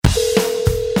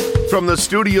From the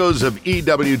studios of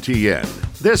EWTN,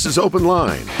 this is Open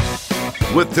Line.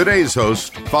 With today's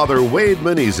host, Father Wade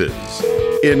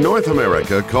Menezes. In North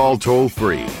America, call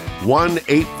toll-free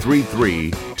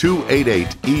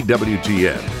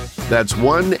 1-833-288-EWTN. That's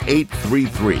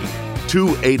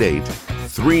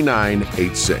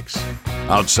 1-833-288-3986.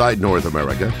 Outside North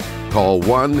America, call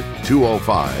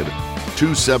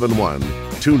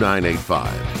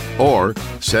 1-205-271-2985. Or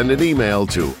send an email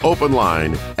to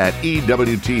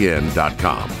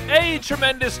openline@ewtn.com. A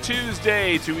tremendous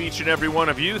Tuesday to each and every one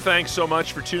of you. Thanks so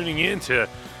much for tuning in to,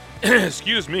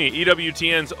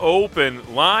 EWTN's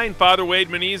Open Line. Father Wade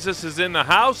Menezes is in the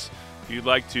house. If you'd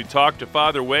like to talk to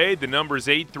Father Wade, the number is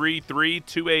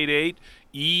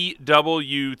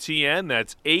 833-288-EWTN.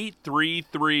 That's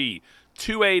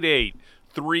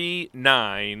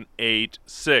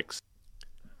 833-288-3986.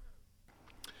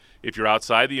 If you're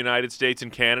outside the United States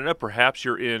and Canada, perhaps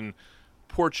you're in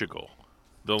Portugal,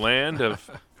 the land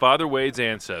of Father Wade's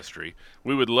ancestry.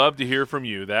 We would love to hear from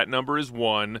you. That number is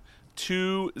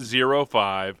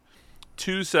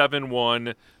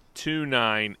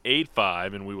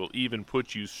 1-205-271-2985, and we will even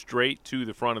put you straight to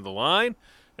the front of the line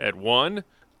at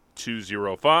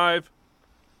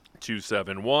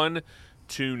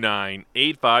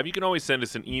 1-205-271-2985. You can always send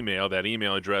us an email. That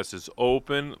email address is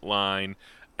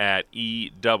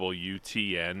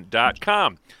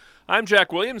openline@ewtn.com. I'm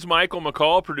Jack Williams. Michael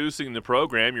McCall producing the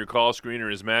program. Your call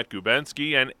screener is Matt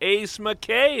Gubensky, and Ace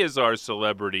McKay is our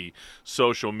celebrity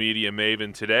social media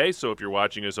maven today. So if you're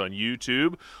watching us on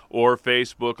YouTube or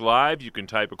Facebook Live, you can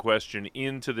type a question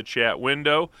into the chat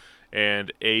window,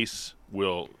 and Ace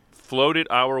will float it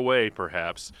our way,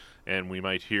 perhaps, and we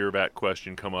might hear that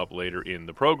question come up later in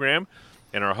the program.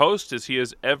 And our host, as he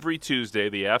is every Tuesday,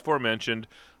 the aforementioned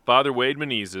Father Wade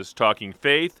Menezes, talking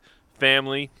faith,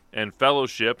 family, and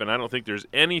fellowship. And I don't think there's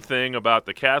anything about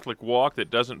the Catholic walk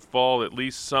that doesn't fall at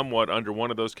least somewhat under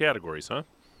one of those categories, huh?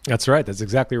 That's right. That's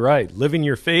exactly right. Living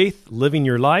your faith, living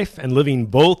your life, and living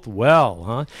both well,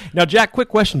 huh? Now, Jack, quick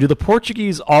question. Do the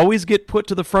Portuguese always get put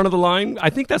to the front of the line?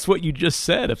 I think that's what you just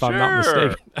said, if I'm not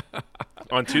mistaken.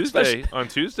 On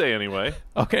Tuesday anyway.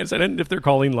 Okay, so then if they're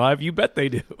calling live, you bet they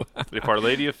do. If Our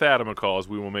Lady of Fatima calls,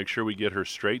 we will make sure we get her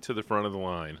straight to the front of the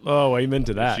line. Oh, amen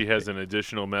to that. She has an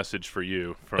additional message for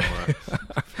you. From.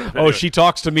 Oh, she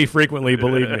talks to me frequently,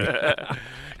 believe me.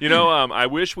 You know, I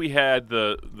wish we had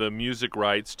the music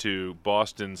rights to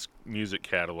Boston's music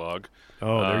catalog.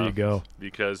 Oh, there you go.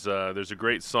 Because there's a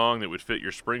great song that would fit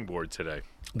your springboard today.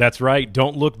 That's right.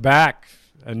 Don't look back.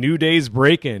 A new day's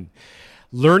breaking.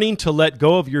 Learning to let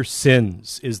go of your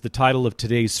sins is the title of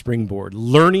today's springboard.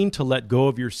 Learning to let go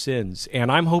of your sins.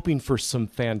 And I'm hoping for some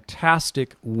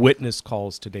fantastic witness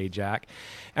calls today, Jack.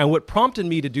 And what prompted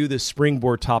me to do this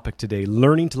springboard topic today,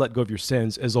 learning to let go of your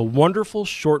sins, is a wonderful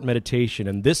short meditation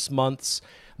in this month's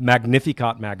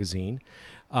Magnificat magazine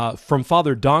from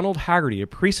Father Donald Haggerty, a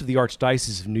priest of the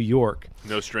Archdiocese of New York.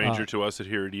 No stranger to us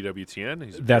here at EWTN.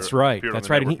 He's that's right. Appeared That's on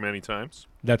the right. network many times.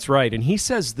 That's right. And he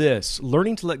says this,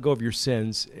 learning to let go of your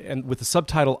sins, and with the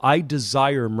subtitle, I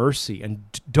desire mercy. And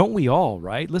don't we all,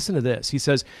 right? Listen to this. He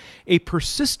says, a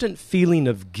persistent feeling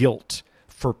of guilt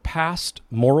for past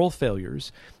moral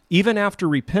failures, even after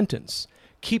repentance,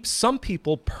 keeps some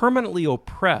people permanently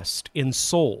oppressed in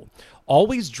soul,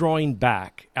 always drawing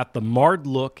back at the marred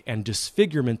look and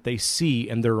disfigurement they see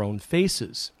in their own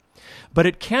faces. But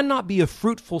it cannot be a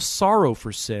fruitful sorrow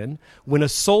for sin when a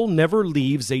soul never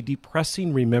leaves a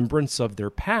depressing remembrance of their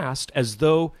past, as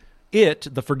though it,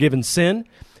 the forgiven sin,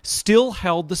 still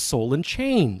held the soul in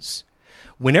chains.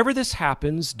 Whenever this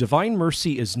happens, divine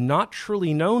mercy is not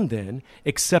truly known then,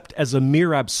 except as a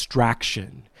mere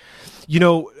abstraction. You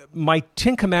know, my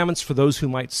 10 Commandments for those who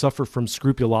might suffer from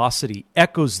scrupulosity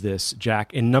echoes this,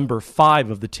 Jack, in number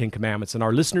 5 of the 10 Commandments. And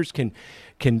our listeners can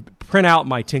print out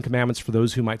my 10 Commandments for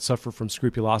those who might suffer from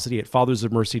scrupulosity at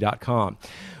fathersofmercy.com.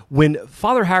 When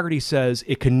Father Haggerty says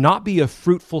it cannot be a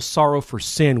fruitful sorrow for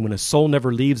sin when a soul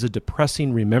never leaves a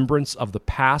depressing remembrance of the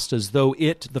past, as though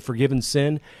it, the forgiven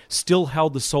sin, still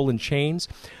held the soul in chains,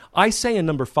 I say in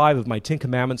number 5 of my 10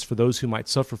 Commandments for those who might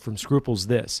suffer from scruples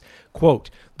this, quote,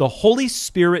 the Holy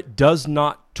Spirit does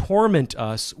not torment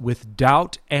us with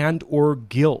doubt and or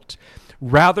guilt.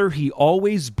 Rather, he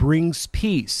always brings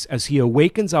peace as he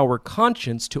awakens our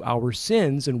conscience to our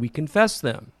sins and we confess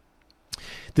them.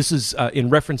 This is in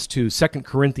reference to 2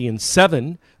 Corinthians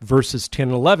 7, verses 10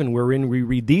 and 11, wherein we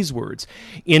read these words,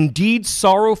 indeed,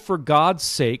 sorrow for God's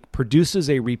sake produces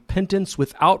a repentance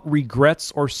without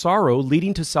regrets or sorrow,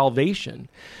 leading to salvation,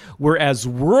 whereas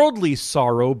worldly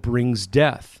sorrow brings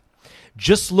death.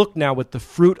 Just look now at the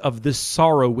fruit of this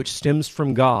sorrow which stems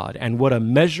from God, and what a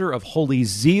measure of holy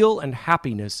zeal and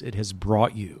happiness it has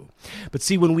brought you. But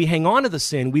see, when we hang on to the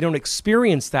sin, we don't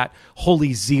experience that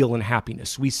holy zeal and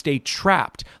happiness. We stay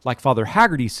trapped, like Father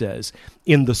Haggerty says,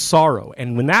 in the sorrow.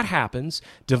 And when that happens,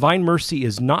 divine mercy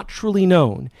is not truly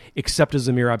known except as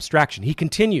a mere abstraction. He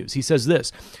continues, he says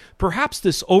this, perhaps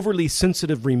this overly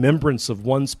sensitive remembrance of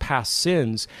one's past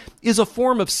sins is a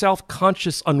form of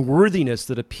self-conscious unworthiness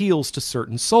that appeals to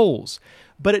certain souls,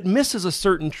 but it misses a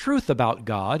certain truth about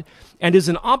God and is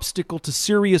an obstacle to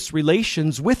serious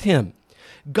relations with Him.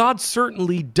 God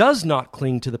certainly does not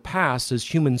cling to the past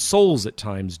as human souls at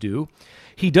times do.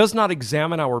 He does not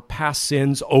examine our past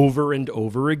sins over and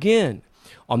over again.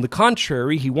 On the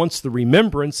contrary, He wants the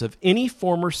remembrance of any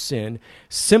former sin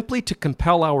simply to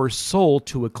compel our soul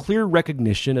to a clear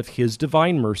recognition of His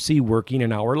divine mercy working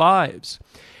in our lives.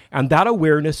 And that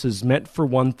awareness is meant for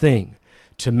one thing,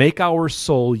 to make our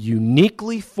soul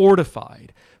uniquely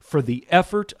fortified for the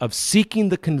effort of seeking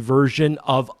the conversion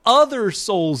of other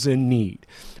souls in need.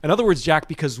 In other words, Jack,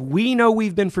 because we know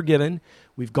we've been forgiven,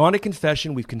 we've gone to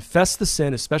confession, we've confessed the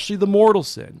sin, especially the mortal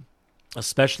sin,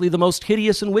 especially the most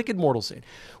hideous and wicked mortal sin.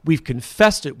 We've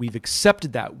confessed it. We've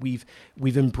accepted that. We've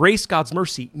embraced God's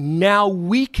mercy. Now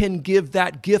we can give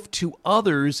that gift to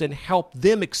others and help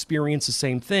them experience the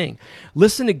same thing.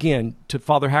 Listen again to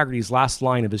Father Haggerty's last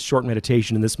line of his short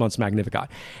meditation in this month's Magnificat.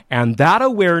 And that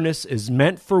awareness is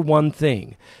meant for one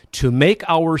thing, to make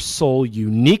our soul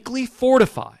uniquely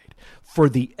fortified for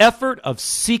the effort of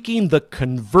seeking the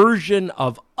conversion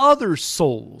of other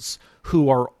souls who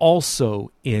are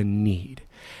also in need.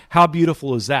 How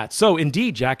beautiful is that? So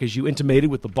indeed, Jack, as you intimated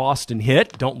with the Boston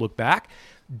hit, don't look back.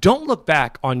 Don't look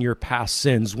back on your past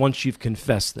sins once you've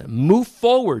confessed them. Move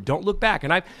forward. Don't look back.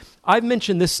 And I've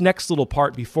mentioned this next little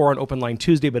part before on Open Line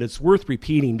Tuesday, but it's worth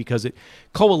repeating because it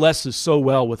coalesces so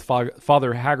well with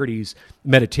Father Haggerty's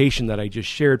meditation that I just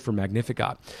shared for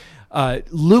Magnificat.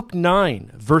 Luke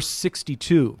 9, verse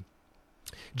 62.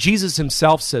 Jesus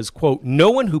himself says, quote, "No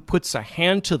one who puts a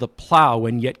hand to the plow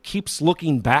and yet keeps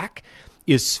looking back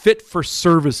is fit for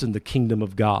service in the kingdom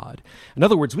of God." In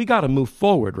other words, we got to move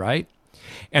forward, right?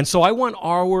 And so I want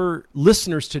our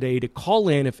listeners today to call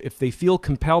in if they feel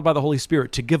compelled by the Holy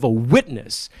Spirit to give a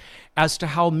witness as to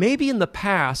how maybe in the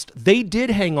past they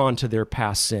did hang on to their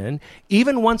past sin,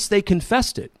 even once they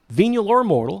confessed it, venial or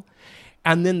mortal,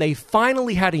 and then they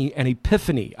finally had an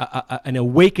epiphany, an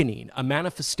awakening, a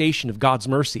manifestation of God's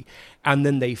mercy. And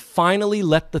then they finally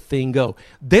let the thing go.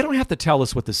 They don't have to tell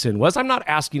us what the sin was. I'm not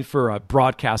asking for a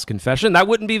broadcast confession. That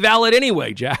wouldn't be valid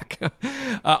anyway, Jack.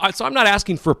 So I'm not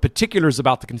asking for particulars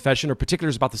about the confession or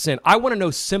particulars about the sin. I want to know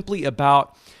simply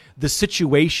about the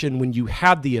situation when you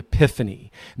had the epiphany.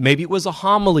 Maybe it was a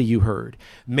homily you heard.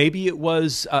 Maybe it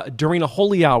was during a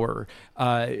holy hour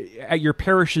at your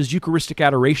parish's Eucharistic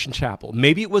Adoration Chapel.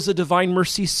 Maybe it was a Divine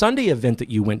Mercy Sunday event that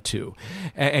you went to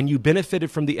and you benefited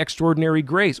from the extraordinary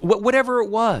grace. Whatever it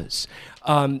was,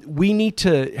 we need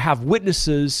to have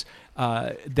witnesses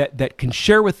that can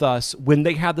share with us when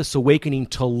they have this awakening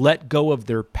to let go of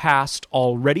their past,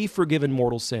 already forgiven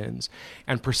mortal sins.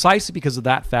 And precisely because of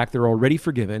that fact, they're already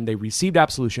forgiven, they received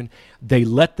absolution, they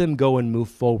let them go and move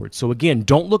forward. So again,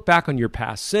 don't look back on your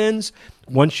past sins.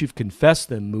 Once you've confessed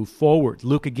them, move forward.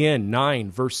 Luke again,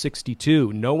 9, verse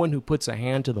 62, "No one who puts a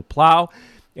hand to the plow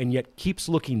and yet keeps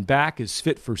looking back is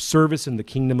fit for service in the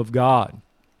kingdom of God."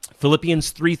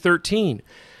 Philippians 3:13,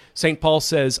 St. Paul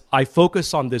says, "I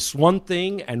focus on this one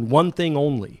thing and one thing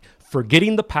only,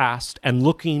 forgetting the past and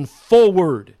looking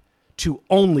forward to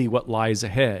only what lies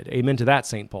ahead." Amen to that,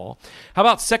 St. Paul. How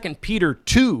about 2 Peter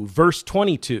 2, verse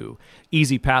 22?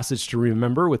 Easy passage to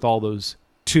remember with all those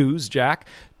twos, Jack.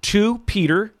 2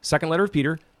 Peter, second letter of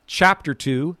Peter, chapter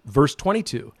 2, verse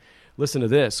 22. Listen to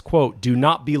this, quote, "Do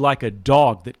not be like a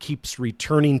dog that keeps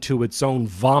returning to its own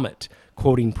vomit,"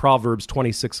 quoting Proverbs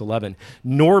 26:11,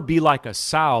 "nor be like a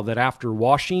sow that after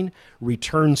washing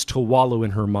returns to wallow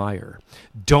in her mire."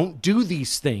 Don't do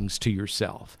these things to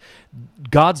yourself.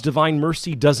 God's divine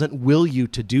mercy doesn't will you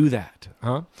to do that.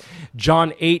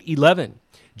 John 8:11,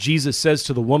 Jesus says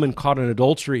to the woman caught in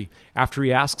adultery after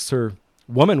he asks her,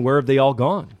 "Woman, where have they all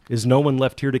gone? Is no one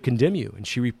left here to condemn you?" And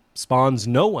she responds,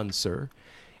 "No one, sir."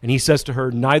 And he says to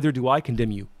her, "Neither do I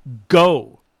condemn you.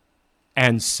 Go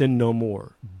and sin no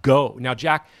more." Go. Now,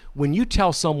 Jack, when you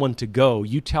tell someone to go,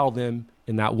 you tell them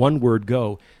in that one word,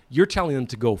 go, you're telling them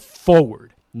to go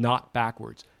forward, not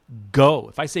backwards. Go.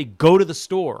 If I say go to the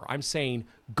store, I'm saying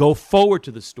go forward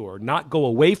to the store, not go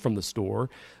away from the store,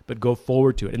 but go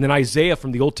forward to it. And then Isaiah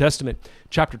from the Old Testament,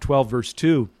 chapter 12, verse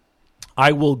 2,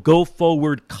 "I will go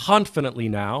forward confidently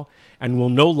now and will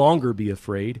no longer be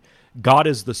afraid. God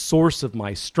is the source of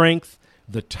my strength,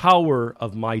 the tower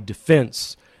of my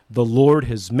defense. The Lord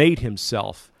has made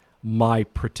himself my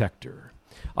protector.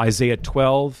 Isaiah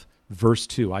 12, verse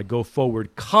 2. I go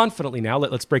forward confidently now.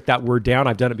 Let's break that word down.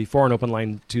 I've done it before on Open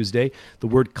Line Tuesday. The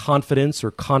word confidence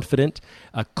or confident,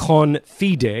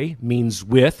 confide means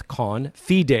with,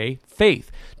 fide,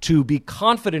 faith. To be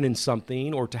confident in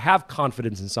something or to have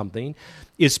confidence in something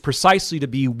is precisely to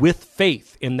be with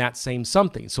faith in that same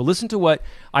something. So listen to what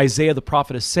Isaiah the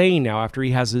prophet is saying now after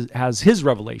he has his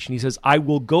revelation. He says, I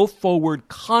will go forward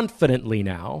confidently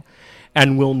now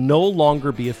and will no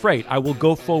longer be afraid. I will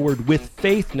go forward with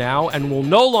faith now and will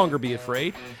no longer be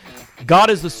afraid.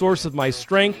 God is the source of my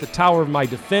strength, the tower of my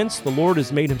defense. The Lord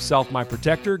has made himself my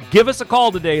protector. Give us a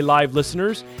call today, live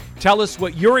listeners. Tell us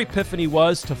what your epiphany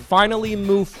was to finally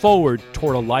move forward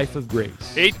toward a life of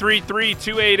grace.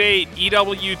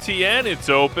 833-288-EWTN. It's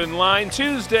Open Line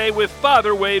Tuesday with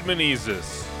Father Wade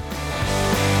Menezes.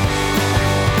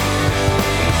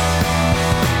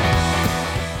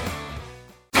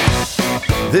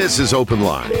 This is Open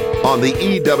Line on the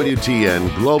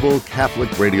EWTN Global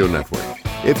Catholic Radio Network.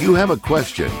 If you have a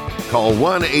question, call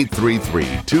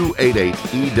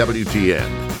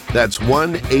 1-833-288-EWTN. That's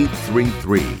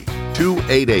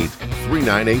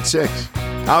 1-833-288-3986.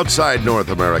 Outside North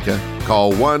America,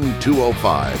 call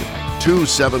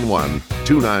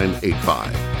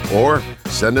 1-205-271-2985. Or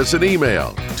send us an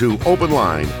email to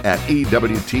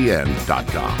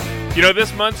openline@EWTN.com. You know,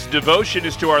 this month's devotion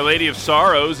is to Our Lady of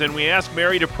Sorrows, and we ask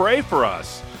Mary to pray for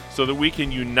us so that we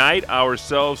can unite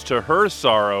ourselves to her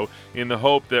sorrow in the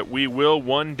hope that we will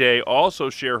one day also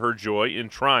share her joy in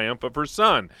triumph of her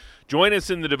Son. Join us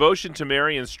in the devotion to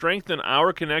Mary and strengthen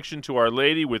our connection to Our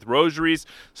Lady with rosaries,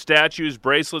 statues,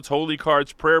 bracelets, holy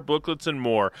cards, prayer booklets, and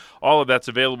more. All of that's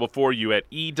available for you at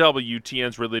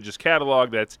EWTN's religious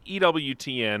catalog. That's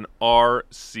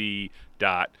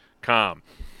EWTNRC.com.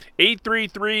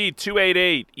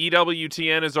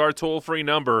 833-288-EWTN is our toll-free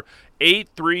number,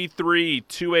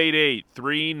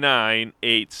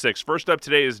 833-288-3986. First up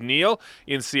today is Neil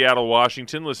in Seattle,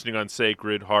 Washington, listening on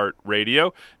Sacred Heart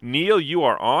Radio. Neil, you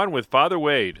are on with Father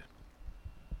Wade.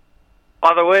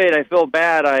 Father Wade, I feel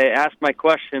bad. I asked my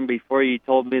question before you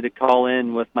told me to call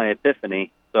in with my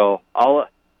epiphany. So I'll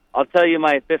tell you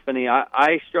my epiphany.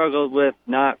 I struggled with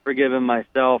not forgiving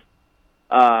myself.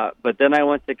 But then I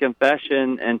went to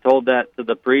confession and told that to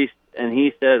the priest, and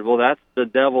he said, well, that's the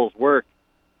devil's work.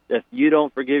 If you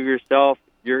don't forgive yourself,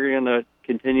 you're going to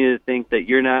continue to think that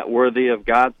you're not worthy of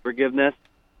God's forgiveness,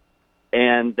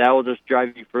 and that will just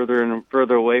drive you further and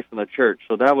further away from the church.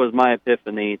 So that was my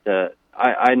epiphany. I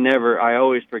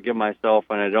always forgive myself,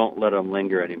 and I don't let them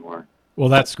linger anymore. Well,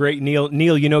 that's great, Neil.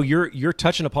 Neil, you know, you're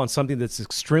touching upon something that's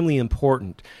extremely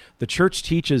important. The church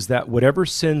teaches that whatever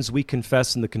sins we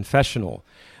confess in the confessional,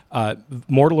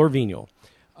 mortal or venial,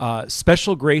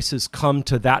 special graces come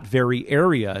to that very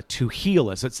area to heal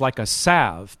us. It's like a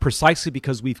salve, precisely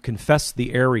because we've confessed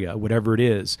the area, whatever it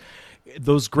is.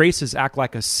 Those graces act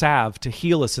like a salve to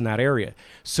heal us in that area.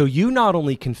 So you not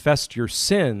only confessed your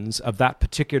sins of that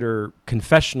particular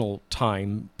confessional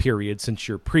time period since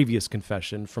your previous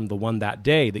confession from the one that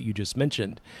day that you just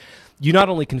mentioned, you not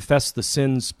only confessed the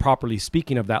sins, properly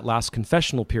speaking, of that last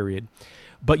confessional period,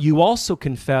 but you also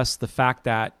confess the fact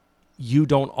that you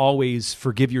don't always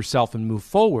forgive yourself and move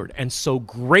forward. And so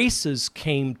graces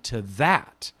came to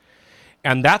that.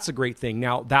 And that's a great thing.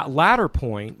 Now, that latter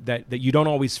point, that you don't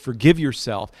always forgive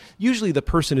yourself, usually the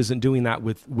person isn't doing that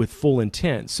with full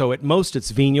intent. So at most it's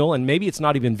venial, and maybe it's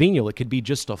not even venial. It could be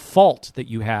just a fault that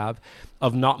you have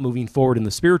of not moving forward in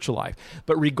the spiritual life.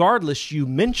 But regardless, you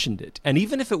mentioned it. And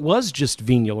even if it was just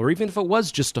venial, or even if it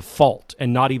was just a fault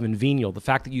and not even venial, the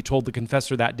fact that you told the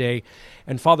confessor that day,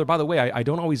 and Father, by the way, I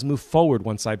don't always move forward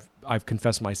once I've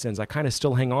confessed my sins. I kind of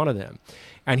still hang on to them.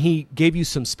 And he gave you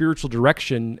some spiritual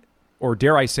direction, or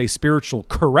dare I say spiritual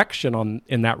correction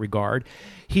in that regard.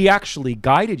 He actually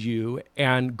guided you,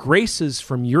 and graces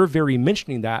from your very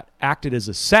mentioning that acted as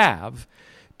a salve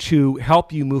to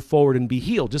help you move forward and be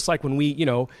healed. Just like when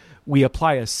we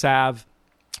apply a salve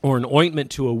or an ointment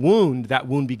to a wound, that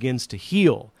wound begins to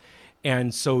heal.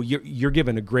 And so you're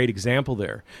given a great example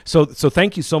there. So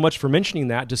thank you so much for mentioning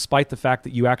that, despite the fact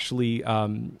that you actually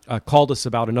called us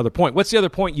about another point. What's the other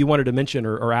point you wanted to mention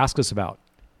or ask us about?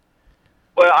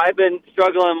 Well, I've been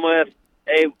struggling with,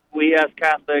 we as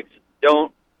Catholics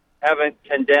haven't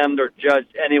condemned or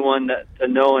judged anyone to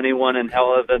know anyone in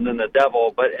hell other than the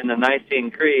devil, but in the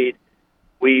Nicene Creed,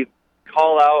 we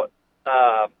call out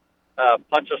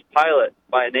Pontius Pilate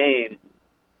by name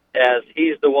as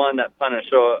he's the one that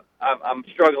punished. So I'm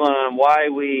struggling on why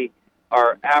we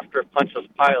are after Pontius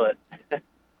Pilate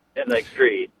in the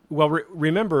Creed. Well,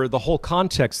 remember the whole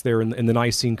context there in the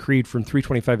Nicene Creed from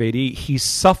 325 AD. He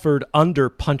suffered under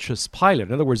Pontius Pilate.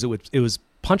 In other words, it was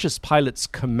Pontius Pilate's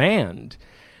command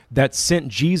that sent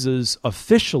Jesus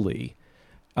officially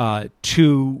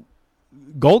to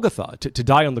Golgotha, to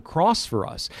die on the cross for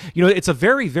us. It's a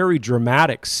very, very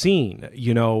dramatic scene.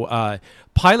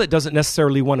 Pilate doesn't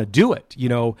necessarily want to do it.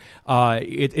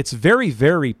 It's very,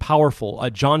 very powerful.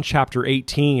 John chapter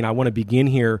 18, I want to begin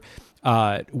here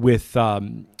with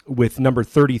number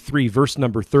 33, verse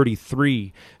number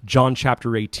 33, John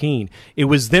chapter 18. It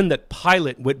was then that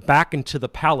Pilate went back into the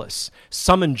palace,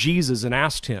 summoned Jesus, and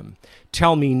asked him,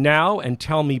 "Tell me now and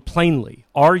tell me plainly,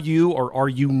 are you or are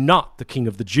you not the king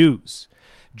of the Jews?"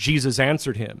 Jesus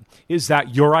answered him, "Is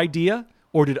that your idea,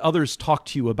 or did others talk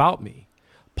to you about me?"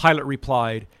 Pilate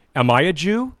replied, "Am I a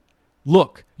Jew?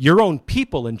 Look, your own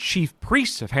people and chief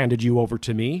priests have handed you over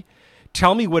to me.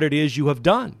 Tell me what it is you have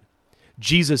done."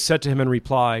 Jesus said to him in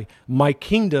reply, "My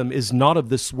kingdom is not of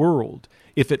this world.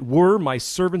 If it were, my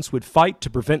servants would fight to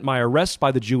prevent my arrest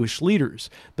by the Jewish leaders,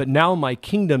 but now my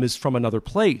kingdom is from another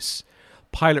place."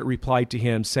 Pilate replied to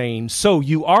him, saying, "So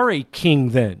you are a king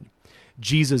then?"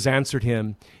 Jesus answered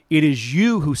him, "It is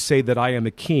you who say that I am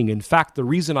a king. In fact, the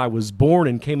reason I was born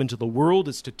and came into the world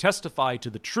is to testify to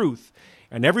the truth,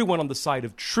 and everyone on the side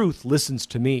of truth listens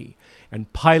to me."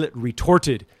 And Pilate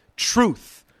retorted,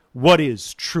 "Truth, what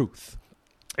is truth?"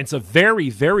 It's a very,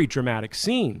 very dramatic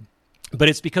scene, but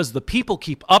it's because the people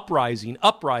keep uprising,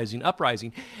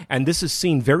 and this is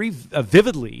seen very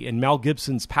vividly in Mel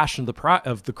Gibson's Passion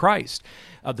of the Christ.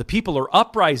 The people are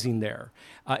uprising there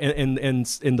in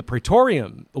the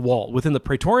Praetorium wall, within the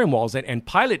Praetorium walls, and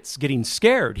Pilate's getting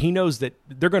scared. He knows that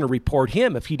they're going to report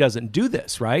him if he doesn't do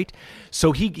this, right?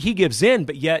 So he gives in,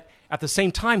 but yet at the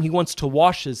same time he wants to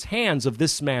wash his hands of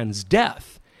this man's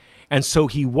death. And so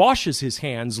he washes his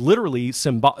hands literally,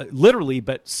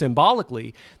 but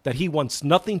symbolically, that he wants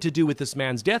nothing to do with this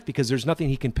man's death because there's nothing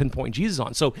he can pinpoint Jesus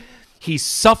on. So he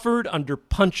suffered under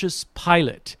Pontius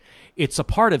Pilate. It's a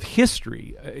part of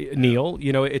history, Neil.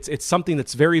 It's something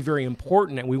that's very, very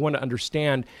important, and we want to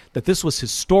understand that this was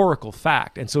historical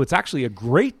fact. And so it's actually a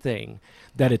great thing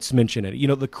that it's mentioned in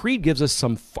it. The creed gives us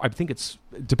some, I think it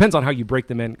depends on how you break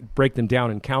them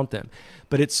down and count them,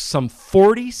 but it's some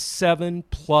 47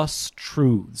 plus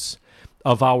truths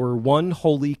of our one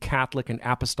holy Catholic and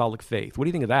apostolic faith. What do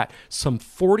you think of that? Some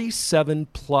 47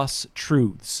 plus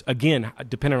truths, again,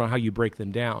 depending on how you break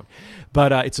them down.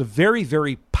 But it's a very,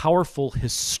 very powerful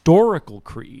historical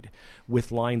creed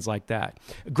with lines like that.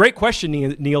 Great question,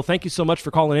 Neil. Thank you so much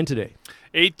for calling in today.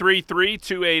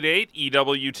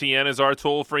 833-288-EWTN is our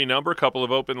toll-free number. A couple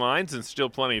of open lines and still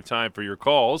plenty of time for your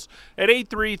calls at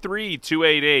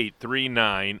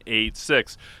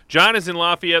 833-288-3986. John is in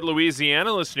Lafayette,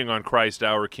 Louisiana, listening on Christ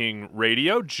Our King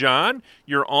Radio. John,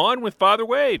 you're on with Father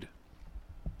Wade.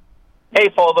 Hey,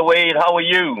 Father Wade, how are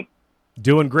you?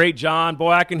 Doing great, John.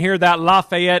 Boy, I can hear that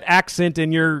Lafayette accent,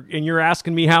 and you're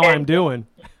asking me how I'm doing.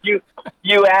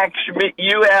 You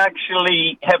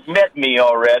actually have met me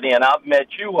already, and I've met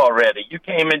you already. You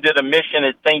came and did a mission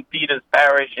at St. Peter's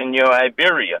Parish in New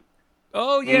Iberia.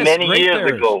 Oh, yes, many great years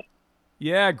parish. ago.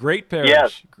 Yeah, great parish.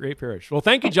 Yes. Great parish. Well,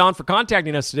 thank you, John, for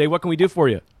contacting us today. What can we do for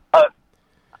you?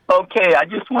 Okay, I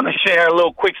just want to share a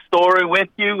little quick story with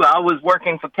you. I was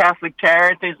working for Catholic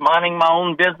Charities, minding my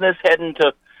own business, heading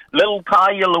to Little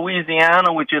Collier,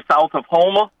 Louisiana, which is south of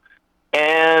Homer.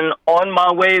 And on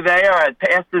my way there, I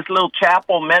passed this little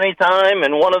chapel many times,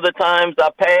 and one of the times I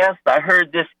passed, I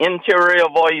heard this interior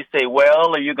voice say,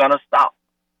 "Well, are you going to stop?"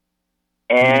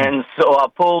 And so I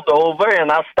pulled over, and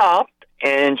I stopped,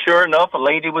 and sure enough, a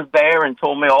lady was there and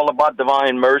told me all about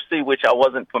Divine Mercy, which I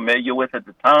wasn't familiar with at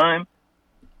the time.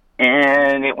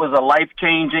 And it was a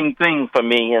life-changing thing for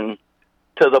me, and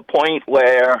to the point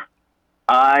where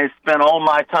I spent all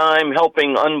my time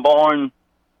helping unborn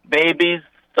babies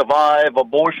survive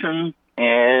abortion,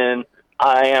 and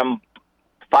I am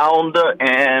founder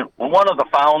and one of the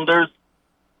founders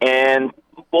and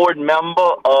board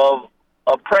member of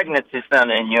a pregnancy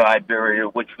center in New Iberia,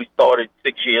 which we started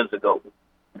 6 years ago.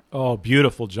 Oh,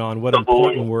 beautiful, John. What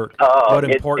important work. What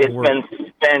important work. It's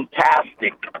been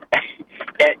fantastic.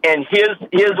 And his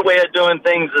way of doing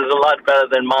things is a lot better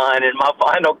than mine. And my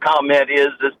final comment is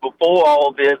before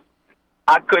all this,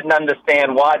 I couldn't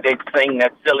understand why they'd sing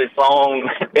that silly song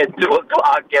at 2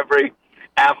 o'clock every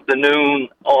afternoon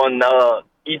on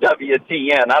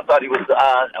EWTN. I thought he was,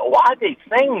 why they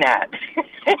sing that?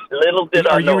 Little did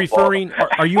I know. Are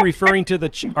you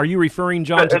referring,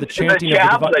 John, to the chanting the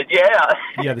chaplet, of the yeah.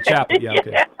 Yeah, the chaplet, yeah,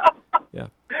 okay. Yeah.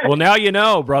 Well, now you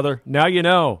know, brother. Now you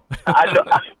know.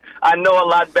 I know a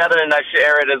lot better, and I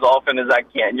share it as often as I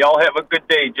can. Y'all have a good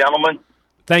day, gentlemen.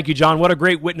 Thank you, John. What a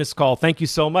great witness call. Thank you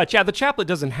so much. Yeah, the chaplet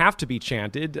doesn't have to be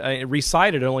chanted.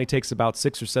 Recited, it only takes about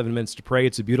 6 or 7 minutes to pray.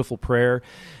 It's a beautiful prayer.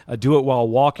 Do it while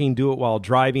walking. Do it while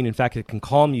driving. In fact, it can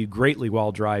calm you greatly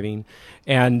while driving.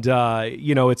 And,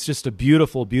 it's just a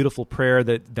beautiful, beautiful prayer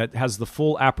that has the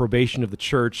full approbation of the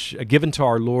church, given by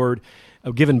our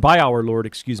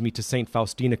Lord, to St.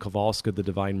 Faustina Kowalska, the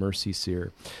Divine Mercy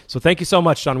Seer. So thank you so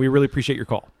much, John. We really appreciate your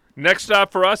call. Next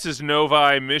stop for us is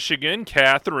Novi, Michigan.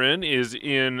 Catherine is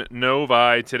in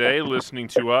Novi today listening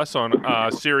to us on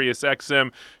Sirius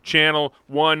XM Channel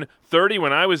 130.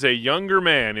 When I was a younger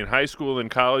man in high school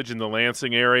and college in the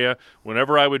Lansing area,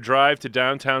 whenever I would drive to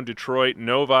downtown Detroit,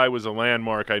 Novi was a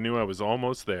landmark. I knew I was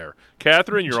almost there.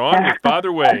 Catherine, you're on with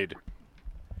Father Wade.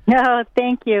 No,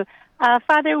 thank you.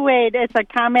 Father Wade, it's a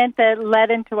comment that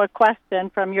led into a question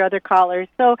from your other callers.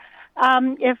 So,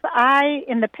 if I,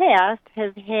 in the past,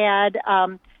 have had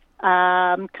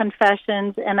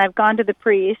confessions and I've gone to the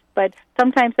priest, but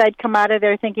sometimes I'd come out of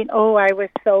there thinking, oh, I was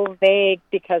so vague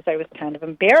because I was kind of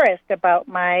embarrassed about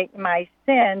my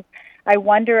sins. I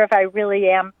wonder if I really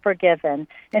am forgiven.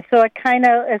 And so it kind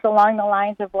of is along the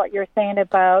lines of what you're saying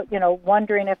about,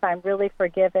 wondering if I'm really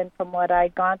forgiven from what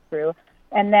I'd gone through.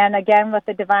 And then again with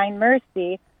the Divine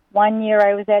Mercy, one year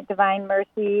I was at Divine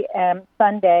Mercy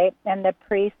Sunday, and the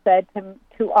priest said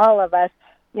to all of us,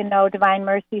 Divine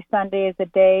Mercy Sunday is a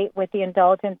day with the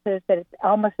indulgences that it's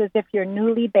almost as if you're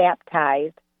newly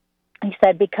baptized. He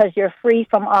said, because you're free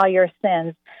from all your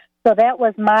sins. So that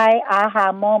was my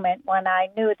aha moment when I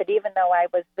knew that even though I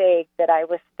was vague, that I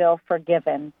was still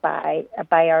forgiven by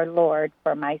our Lord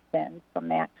for my sins from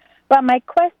that. But my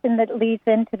question that leads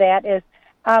into that is,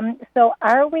 so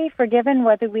are we forgiven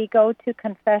whether we go to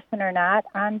confession or not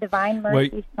on Divine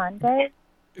Mercy Sunday?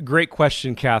 Great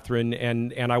question, Catherine,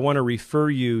 and I want to refer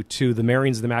you to the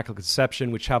Marians of the Immaculate Conception,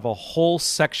 which have a whole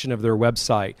section of their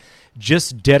website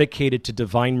just dedicated to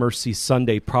Divine Mercy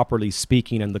Sunday, properly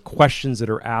speaking, and the questions that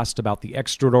are asked about the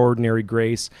extraordinary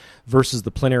grace versus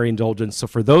the plenary indulgence. So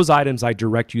for those items, I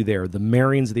direct you there, the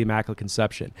Marians of the Immaculate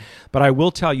Conception. But I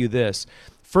will tell you this.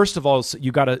 First of all,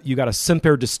 you got to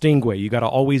semper distingue. You got to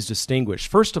always distinguish.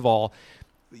 First of all,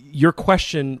 your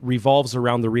question revolves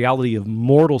around the reality of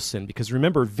mortal sin, because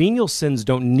remember, venial sins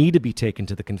don't need to be taken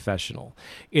to the confessional.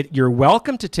 You're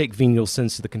welcome to take venial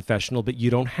sins to the confessional, but you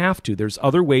don't have to. There's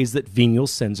other ways that venial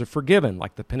sins are forgiven,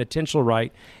 like the penitential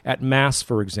rite at Mass,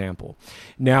 for example.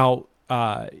 Now,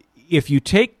 if you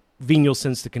take venial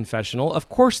sins to confessional, of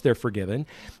course they're forgiven.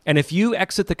 And if you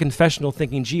exit the confessional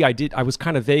thinking, gee, I was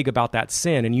kind of vague about that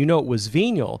sin, and it was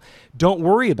venial, don't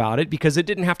worry about it, because it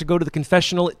didn't have to go to the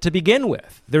confessional to begin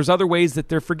with. There's other ways that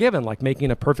they're forgiven, like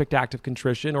making a perfect act of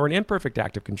contrition or an imperfect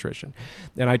act of contrition.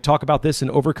 And I talk about this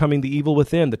in Overcoming the Evil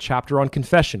Within, the chapter on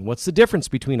confession. What's the difference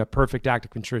between a perfect act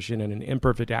of contrition and an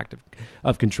imperfect act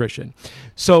of contrition?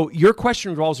 So your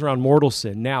question revolves around mortal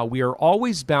sin. Now, we are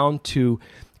always bound to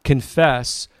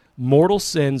confess mortal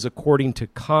sins according to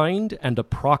kind and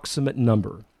approximate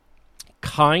number.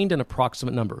 Kind and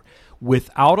approximate number,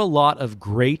 without a lot of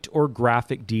great or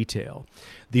graphic detail.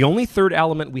 The only third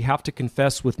element we have to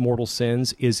confess with mortal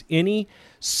sins is any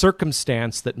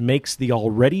circumstance that makes the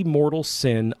already mortal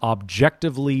sin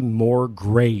objectively more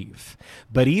grave.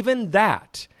 But even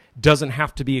that doesn't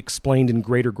have to be explained in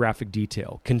greater graphic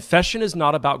detail. Confession is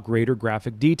not about greater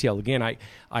graphic detail. Again,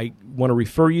 I want to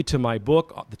refer you to my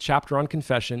book, the chapter on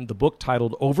confession, the book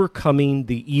titled Overcoming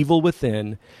the Evil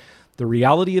Within, the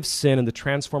Reality of Sin and the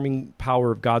Transforming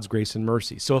Power of God's Grace and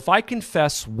Mercy. So if I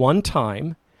confess one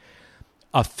time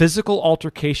a physical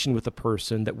altercation with a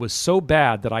person that was so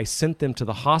bad that I sent them to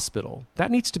the hospital,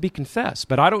 that needs to be confessed.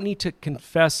 But I don't need to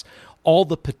confess all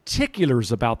the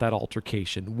particulars about that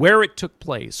altercation, where it took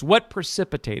place, what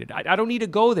precipitated. I don't need to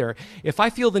go there. If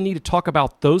I feel the need to talk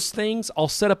about those things, I'll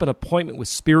set up an appointment with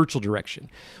spiritual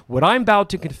direction. What I'm bound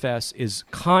to confess is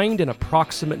kind and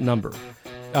approximate number.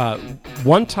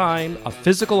 One time, a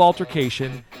physical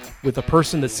altercation with a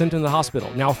person that's sent into the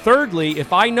hospital. Now, thirdly,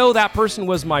 if I know that person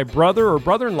was my brother or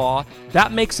brother-in-law,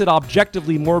 that makes it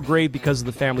objectively more grave because of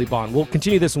the family bond. We'll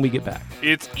continue this when we get back.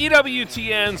 It's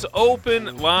EWTN's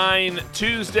Open Line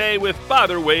Tuesday with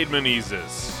Father Wade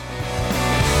Menezes.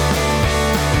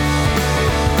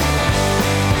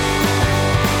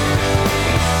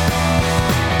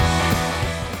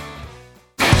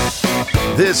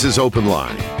 This is Open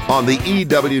Line on the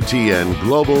EWTN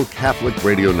Global Catholic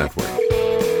Radio Network.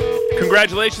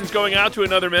 Congratulations going out to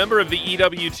another member of the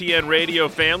EWTN radio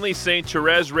family. St.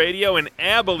 Therese Radio in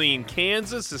Abilene,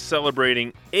 Kansas is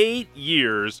celebrating 8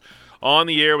 years on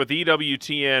the air with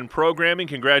EWTN programming.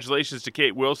 Congratulations to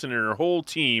Kate Wilson and her whole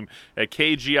team at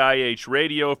KGIH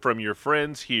Radio from your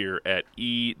friends here at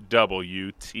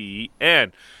EWTN.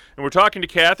 And we're talking to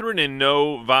Catherine in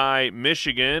Novi,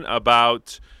 Michigan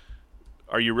about,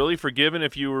 are you really forgiven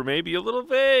if you were maybe a little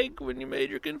vague when you made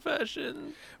your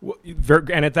confession? Well,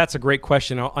 and that's a great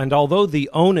question. And although the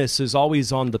onus is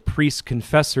always on the priest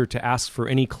confessor to ask for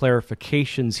any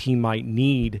clarifications he might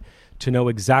need to know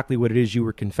exactly what it is you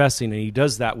were confessing, and he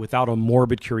does that without a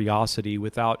morbid curiosity,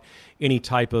 without any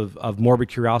type of morbid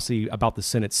curiosity about the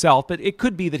sin itself. But it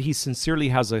could be that he sincerely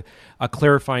has a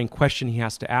clarifying question he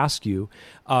has to ask you.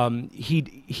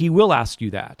 He will ask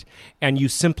you that, and you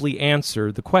simply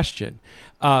answer the question.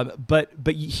 But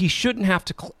he shouldn't have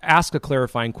to ask a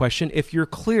clarifying question if you're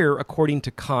clear according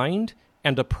to kind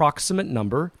and approximate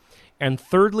number. And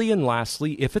thirdly and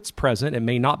lastly, if it's present, it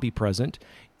may not be present,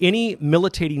 any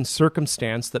militating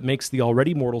circumstance that makes the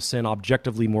already mortal sin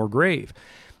objectively more grave.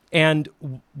 And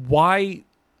why,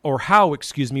 or how,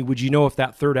 would you know if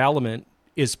that third element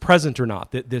is present or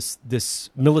not? This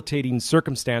militating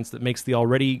circumstance that makes the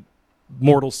already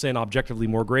mortal sin objectively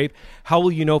more grave. How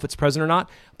will you know if it's present or not?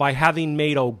 By having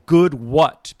made a good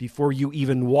what before you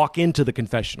even walk into the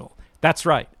confessional. That's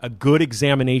right, a good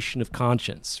examination of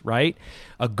conscience, right?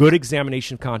 A good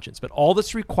examination of conscience. But all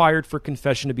that's required for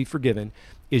confession to be forgiven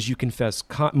is you confess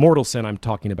mortal sin, I'm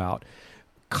talking about,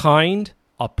 kind,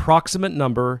 approximate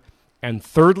number, and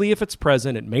thirdly, if it's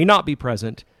present, it may not be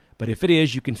present, but if it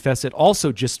is, you confess it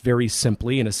also just very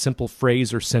simply in a simple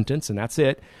phrase or sentence, and that's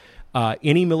it.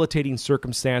 Any militating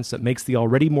circumstance that makes the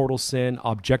already mortal sin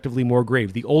objectively more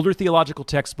grave. The older theological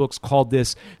textbooks called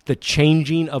this the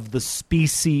changing of the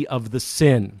species of the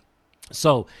sin.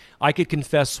 So I could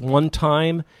confess one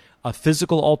time a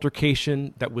physical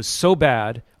altercation that was so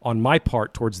bad on my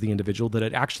part towards the individual that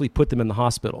it actually put them in the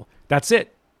hospital. That's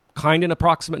it. Kind and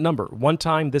approximate number. One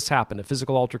time this happened, a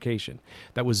physical altercation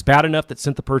that was bad enough that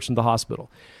sent the person to the hospital.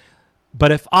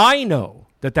 But if I know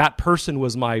that person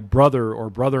was my brother or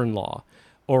brother-in-law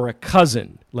or a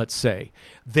cousin, let's say,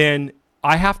 then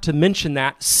I have to mention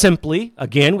that simply,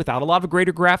 again, without a lot of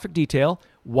greater graphic detail.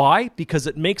 Why? Because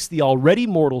it makes the already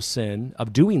mortal sin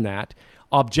of doing that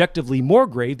objectively more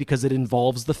grave because it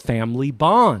involves the family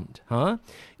bond.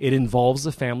 It involves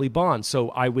the family bond. So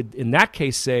I would, in that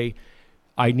case, say,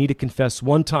 I need to confess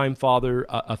one time, Father,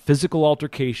 a physical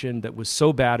altercation that was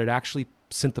so bad it actually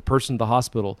sent the person to the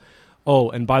hospital. Oh,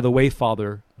 and by the way,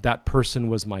 Father, that person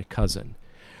was my cousin.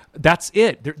 That's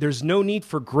it. There's no need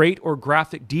for great or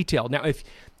graphic detail. Now,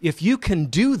 if you can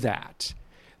do that,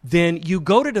 then you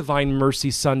go to Divine Mercy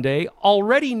Sunday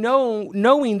already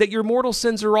knowing that your mortal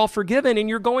sins are all forgiven, and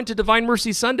you're going to Divine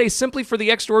Mercy Sunday simply for the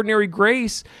extraordinary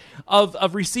grace of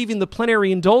receiving the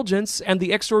plenary indulgence, and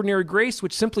the extraordinary grace,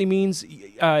 which simply means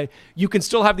you can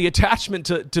still have the attachment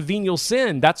to venial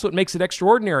sin. That's what makes it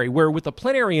extraordinary, where with the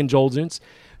plenary indulgence,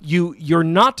 you're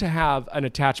not to have an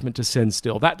attachment to sin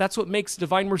still. That's what makes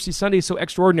Divine Mercy Sunday so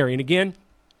extraordinary. And again,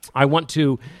 I want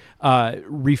to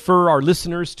refer our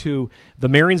listeners to the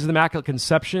Marians of the Immaculate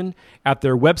Conception at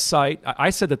their website.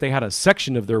 I said that they had a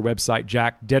section of their website,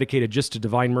 Jack, dedicated just to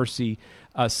Divine Mercy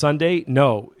Sunday.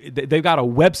 No, they've got a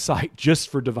website just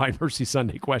for Divine Mercy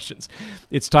Sunday questions.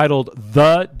 It's titled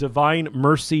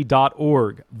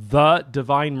thedivinemercy.org,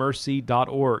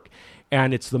 thedivinemercy.org.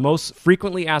 And it's the most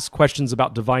frequently asked questions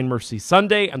about Divine Mercy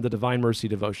Sunday and the Divine Mercy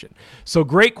Devotion. So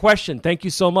great question. Thank you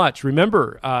so much.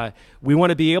 Remember, we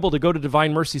want to be able to go to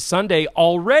Divine Mercy Sunday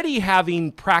already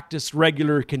having practiced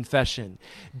regular confession.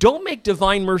 Don't make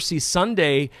Divine Mercy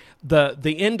Sunday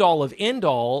the end-all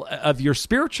of your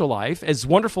spiritual life. As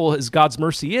wonderful as God's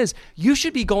mercy is, you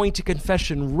should be going to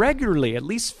confession regularly, at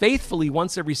least faithfully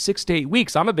once every 6 to 8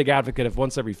 weeks. I'm a big advocate of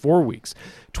once every 4 weeks,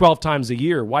 12 times a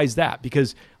year. Why is that?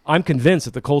 Because I'm convinced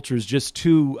that the culture is just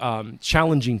too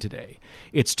challenging today.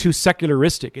 It's too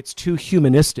secularistic. It's too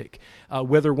humanistic.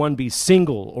 Whether one be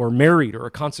single or married or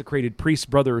a consecrated priest,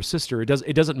 brother or sister, it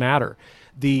doesn't matter.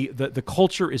 The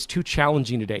culture is too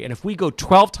challenging today. And if we go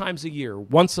 12 times a year,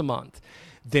 once a month,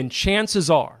 then chances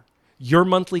are your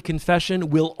monthly confession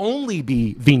will only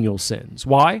be venial sins.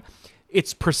 Why?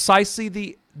 It's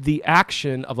precisely the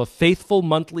action of a faithful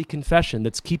monthly confession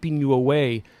that's keeping you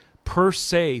away per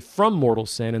se from mortal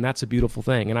sin, and that's a beautiful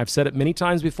thing. And I've said it many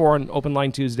times before on Open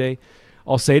Line Tuesday.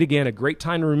 I'll say it again. A great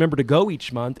time to remember to go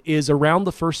each month is around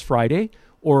the first Friday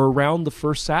or around the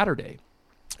first Saturday.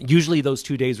 Usually those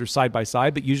 2 days are side by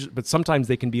side, but sometimes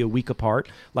they can be a week apart,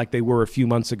 like they were a few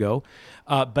months ago.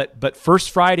 But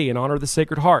First Friday in honor of the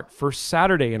Sacred Heart, First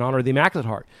Saturday in honor of the Immaculate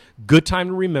Heart, good time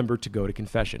to remember to go to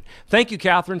confession. Thank you,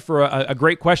 Catherine, for a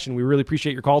great question. We really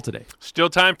appreciate your call today. Still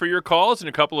time for your calls and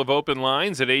a couple of open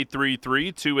lines at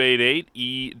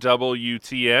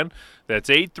 833-288-EWTN. That's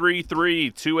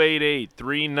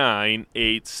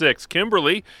 833-288-3986.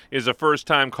 Kimberly is a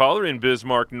first-time caller in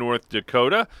Bismarck, North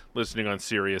Dakota, listening on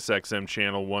Sirius XM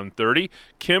Channel 130.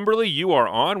 Kimberly, you are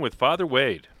on with Father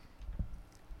Wade.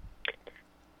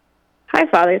 Hi,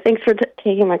 Father. Thanks for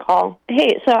taking my call.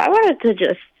 Hey, so I wanted to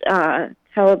just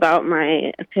tell about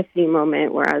my epiphany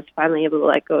moment where I was finally able to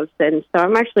let go of sin. So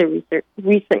I'm actually a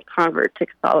recent convert to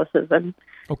Catholicism.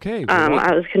 Okay.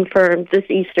 I was confirmed this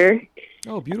Easter.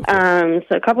 Oh, beautiful. So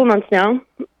a couple months now.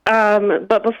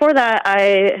 But before that,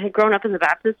 I had grown up in the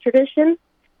Baptist tradition,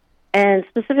 and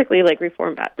specifically, like,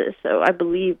 Reformed Baptist. So I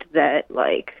believed that,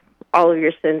 like, all of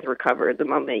your sins were covered the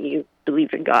moment you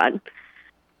believed in God.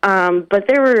 But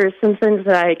there were some sins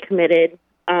that I committed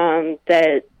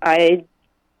that I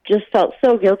just felt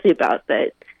so guilty about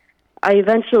that I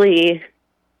eventually,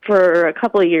 for a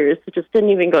couple of years, just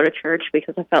didn't even go to church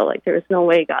because I felt like there was no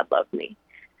way God loved me.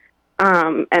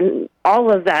 And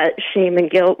all of that shame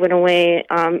and guilt went away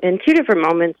in two different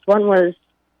moments. One was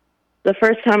the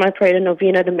first time I prayed a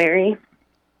novena to Mary.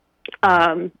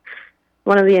 One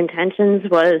of the intentions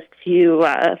was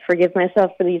to forgive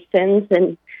myself for these sins,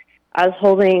 and I was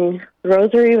holding the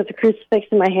rosary with the crucifix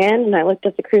in my hand, and I looked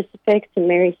at the crucifix, and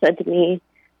Mary said to me,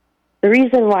 "The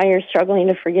reason why you're struggling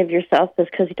to forgive yourself is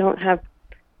because you don't have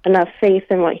enough faith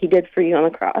in what he did for you on the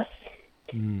cross."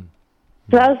 Mm.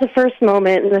 So that was the first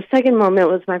moment, and the second moment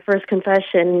was my first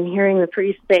confession, hearing the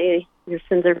priest say, "Your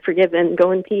sins are forgiven,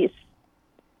 go in peace."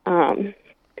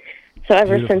 So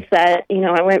ever since that,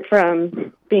 I went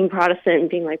from being Protestant and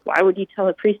being like, why would you tell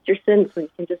a priest your sins when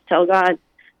you can just tell God,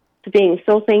 to being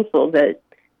so thankful that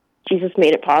Jesus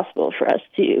made it possible for us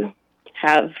to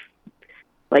have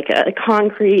like a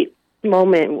concrete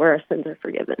moment where our sins are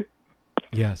forgiven.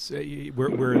 Yes, where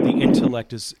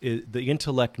the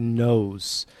intellect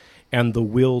knows and the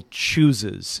will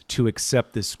chooses to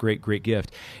accept this great, great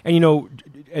gift. And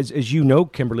as you know,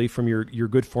 Kimberly, from your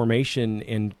good formation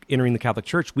in entering the Catholic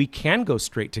Church, we can go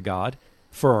straight to God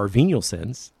for our venial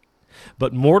sins.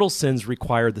 But mortal sins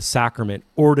require the sacrament,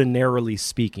 ordinarily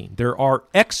speaking. There are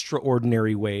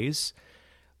extraordinary ways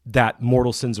that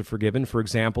mortal sins are forgiven. For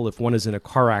example, if one is in a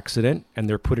car accident and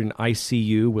they're put in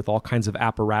ICU with all kinds of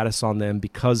apparatus on them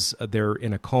because they're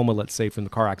in a coma, let's say, from the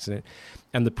car accident,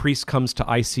 and the priest comes to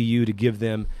ICU to give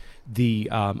them the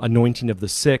anointing of the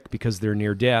sick because they're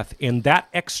near death, in that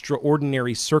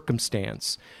extraordinary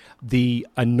circumstance, the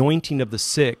anointing of the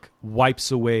sick wipes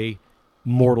away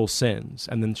mortal sins.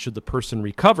 And then should the person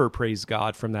recover, praise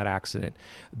God, from that accident,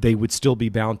 they would still be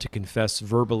bound to confess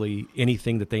verbally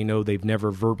anything that they know they've never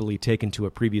verbally taken to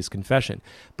a previous confession.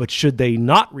 But should they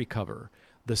not recover,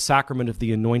 the sacrament of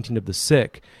the anointing of the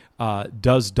sick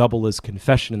does double as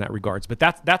confession in that regards. But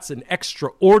that's an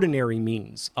extraordinary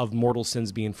means of mortal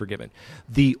sins being forgiven.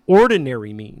 The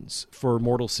ordinary means for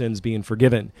mortal sins being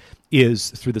forgiven is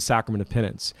through the sacrament of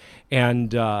penance.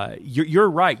 And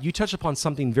you're right. You touch upon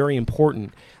something very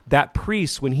important. That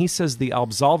priest, when he says the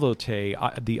absolvo te,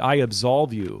 the I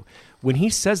absolve you, when he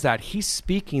says that, he's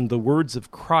speaking the words of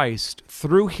Christ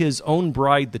through his own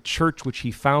bride, the church which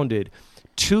he founded,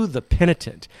 to the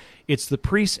penitent. It's the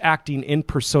priest acting in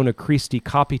persona Christi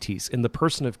capitis, in the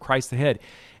person of Christ the head.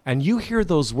 And you hear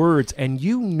those words and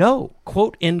you know,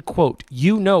 quote, end quote,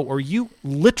 or you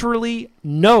literally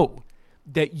know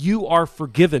that you are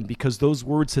forgiven because those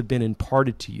words have been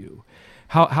imparted to you.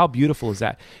 How beautiful is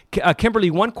that? Kimberly,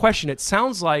 one question. It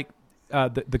sounds like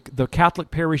the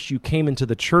Catholic parish you came into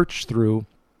the church through,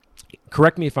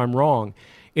 correct me if I'm wrong,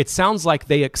 it sounds like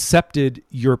they accepted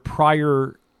your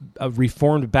prior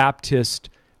Reformed Baptist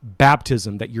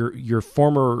baptism, that your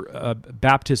former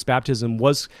Baptist baptism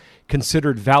was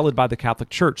considered valid by the Catholic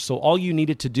Church. So all you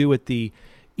needed to do at the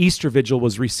Easter Vigil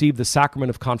was receive the sacrament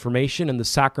of confirmation and the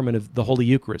sacrament of the Holy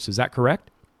Eucharist. Is that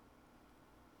correct?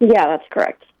 Yeah, that's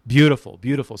correct. Beautiful,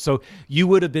 beautiful. So you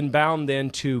would have been bound then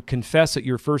to confess at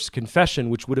your first confession,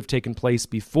 which would have taken place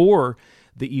before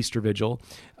the Easter Vigil.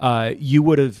 You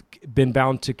would have been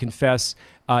bound to confess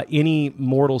any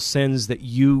mortal sins that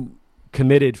you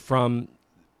committed from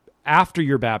after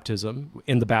your baptism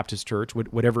in the Baptist Church,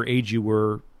 whatever age you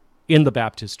were in the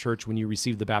Baptist Church when you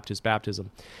received the Baptist baptism,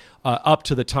 up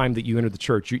to the time that you entered the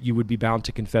church. You would be bound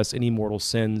to confess any mortal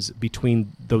sins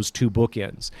between those two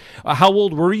bookends. How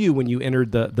old were you when you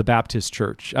entered the Baptist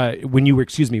Church? When you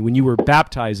were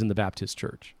baptized in the Baptist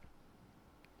Church?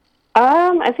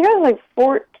 I think I was like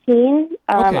 14. Okay.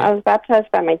 I was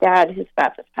baptized by my dad, who's a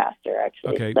Baptist pastor,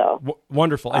 actually. Okay, So,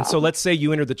 wonderful. And so let's say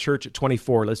you entered the church at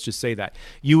 24. Let's just say that.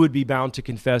 You would be bound to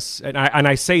confess, and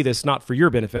I say this not for your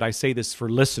benefit, I say this for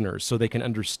listeners so they can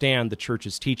understand the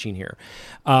church's teaching here.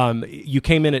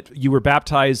 You were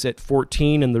baptized at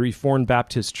 14 in the Reformed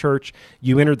Baptist Church.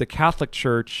 You entered the Catholic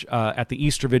Church at the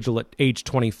Easter Vigil at age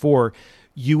 24.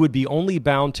 You would be only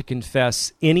bound to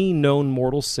confess any known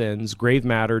mortal sins, grave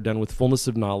matter, done with fullness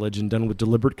of knowledge and done with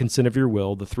deliberate consent of your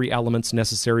will, the three elements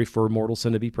necessary for mortal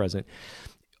sin to be present.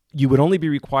 You would only be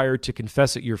required to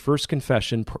confess at your first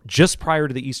confession, just prior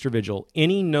to the Easter Vigil,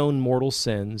 any known mortal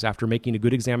sins, after making a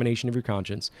good examination of your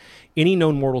conscience, any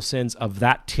known mortal sins of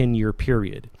that 10-year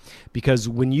period. Because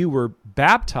when you were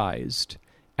baptized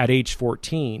at age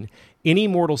 14, any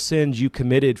mortal sins you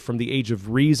committed from the age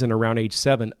of reason around age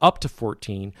 7 up to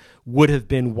 14 would have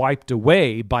been wiped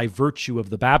away by virtue of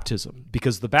the baptism.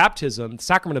 Because the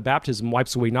sacrament of baptism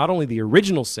wipes away not only the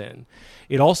original sin,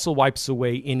 it also wipes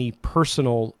away any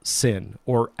personal sin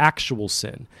or actual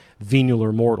sin, venial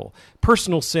or mortal.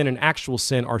 Personal sin and actual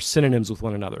sin are synonyms with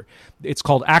one another. It's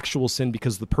called actual sin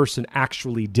because the person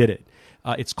actually did it.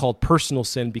 It's called personal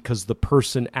sin because the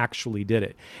person actually did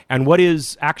it. And what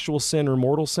is actual sin or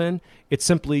mortal sin? It's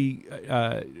simply,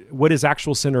 what is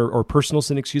actual sin or personal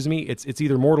sin, It's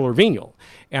either mortal or venial.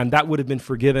 And that would have been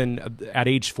forgiven at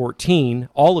age 14,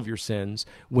 all of your sins,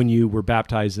 when you were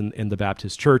baptized in the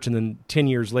Baptist church. And then 10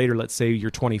 years later, let's say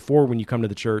you're 24 when you come to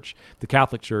the church, the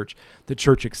Catholic Church, the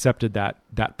church accepted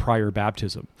that prior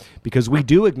baptism. Because we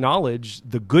do acknowledge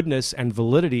the goodness and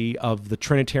validity of the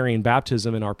Trinitarian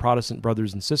baptism in our Protestant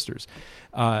brothers and sisters.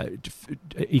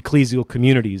 Ecclesial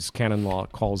communities, canon law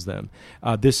calls them.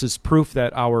 This is proof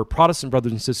that our Protestant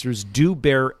brothers and sisters do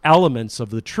bear elements of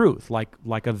the truth,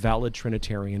 like a valid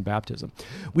Trinitarian baptism.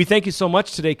 We thank you so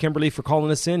much today, Kimberly, for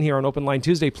calling us in here on Open Line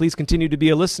Tuesday. Please continue to be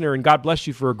a listener, and God bless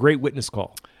you for a great witness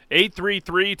call.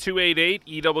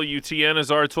 833-288-EWTN is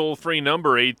our toll-free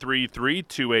number,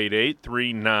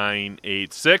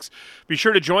 833-288-3986. Be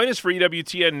sure to join us for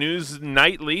EWTN News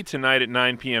Nightly tonight at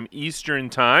 9 p.m. Eastern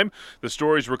Time. The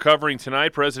stories we're covering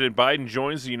tonight: President Biden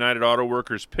joins the United Auto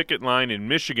Workers picket line in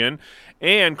Michigan,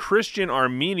 and Christian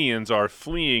Armenians are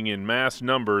fleeing in mass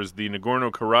numbers the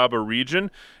Nagorno-Karabakh region,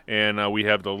 and we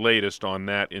have the latest on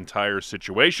that entire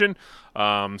situation.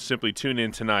 Simply tune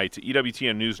in tonight to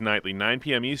EWTN News Nightly, 9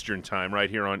 p.m. Eastern Time, right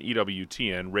here on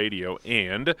EWTN Radio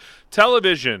and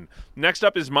Television. Next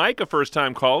up is Mike, a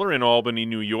first-time caller in Albany,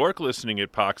 New York, listening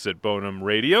at Pax et Bonum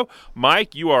Radio.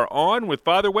 Mike, you are on with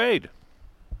Father Wade.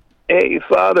 Hey,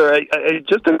 Father,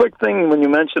 just a quick thing when you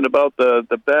mentioned about the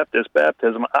Baptist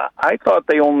baptism. I thought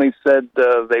they only said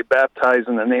they baptize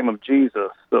in the name of Jesus.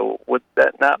 So would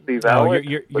that not be valid?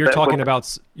 You're talking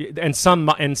about, and some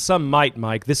might,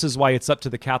 Mike. This is why it's up to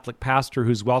the Catholic pastor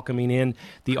who's welcoming in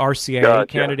the RCIA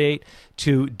candidate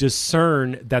to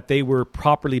discern that they were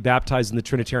properly baptized in the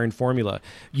Trinitarian formula.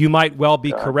 You might well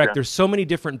be correct. There's so many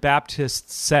different Baptist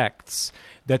sects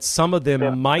that some of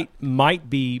them might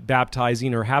be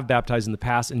baptizing or have baptized in the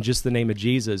past in just the name of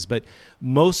Jesus. But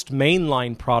most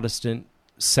mainline Protestant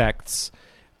sects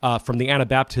from the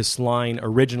Anabaptist line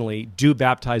originally do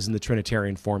baptize in the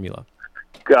Trinitarian formula.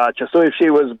 Gotcha. So if she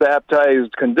was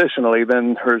baptized conditionally,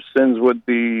 then her sins would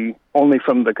be only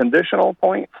from the conditional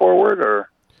point forward, or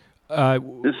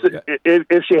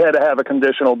if she had to have a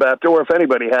conditional baptism, or if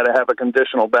anybody had to have a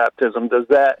conditional baptism, does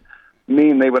that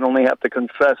mean they would only have to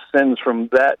confess sins from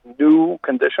that new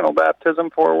conditional baptism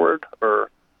forward, or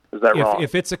is that wrong?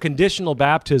 If it's a conditional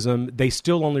baptism, they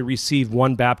still only receive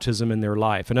one baptism in their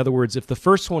life. In other words, if the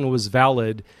first one was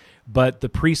valid, but the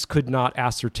priest could not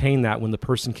ascertain that when the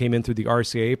person came in through the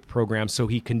RCIA program, so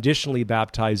he conditionally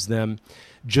baptized them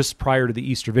just prior to the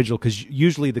Easter Vigil, because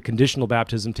usually the conditional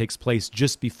baptism takes place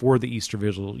just before the Easter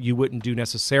Vigil. You wouldn't do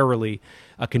necessarily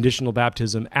a conditional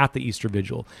baptism at the Easter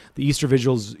Vigil. The Easter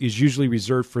Vigil is usually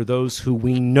reserved for those who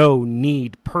we know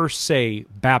need per se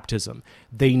baptism.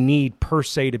 They need per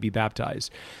se to be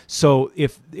baptized. So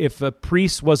if a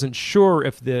priest wasn't sure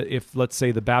if let's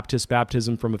say the Baptist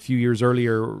baptism from a few years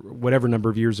earlier, whatever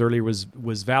number of years earlier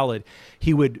was valid,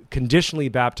 he would conditionally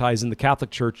baptize in the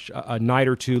Catholic Church a night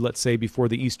or two, let's say, before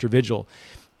the Easter Vigil.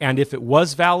 And if it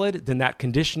was valid, then that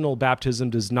conditional baptism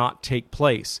does not take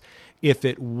place. If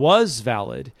it was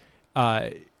valid,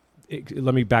 let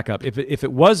me back up. If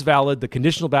it was valid, the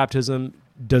conditional baptism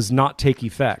does not take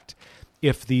effect.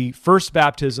 If the first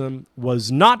baptism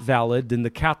was not valid, then the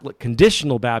Catholic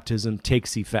conditional baptism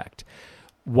takes effect.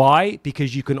 Why?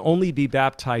 Because you can only be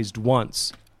baptized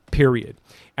once. period.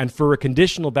 And for a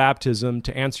conditional baptism,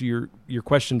 to answer your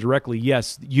question directly,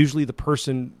 yes, usually the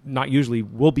person, not usually,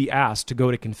 will be asked to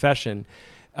go to confession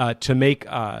to make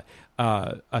a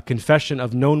confession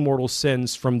of known mortal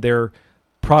sins from their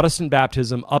Protestant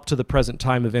baptism up to the present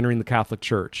time of entering the Catholic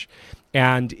Church.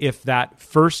 And if that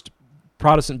first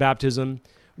Protestant baptism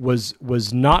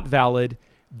was not valid,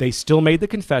 they still made the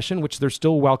confession, which they're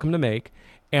still welcome to make,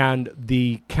 and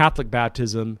the Catholic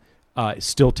baptism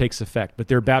still takes effect, but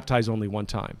they're baptized only one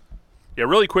time. Yeah,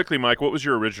 really quickly, Mike, what was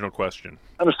your original question?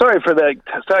 I'm sorry for that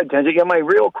side tangent. Yeah, my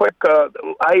real quick,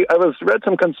 I read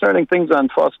some concerning things on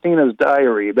Faustina's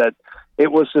diary, that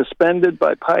it was suspended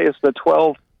by Pius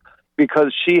XII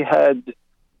because she had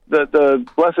the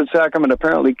Blessed Sacrament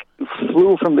apparently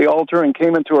flew from the altar and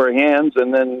came into her hands,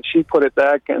 and then she put it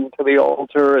back into the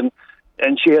altar, and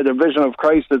she had a vision of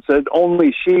Christ that said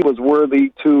only she was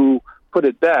worthy to put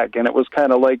it back, and it was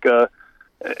kind of like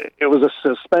it was a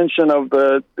suspension of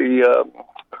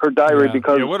her diary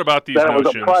because what about these that notions,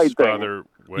 was a pride thing. Father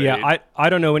Wade? Yeah, I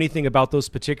don't know anything about those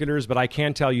particulars, but I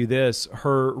can tell you this.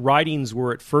 Her writings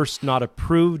were at first not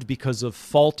approved because of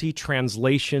faulty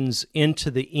translations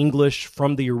into the English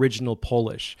from the original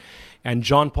Polish. And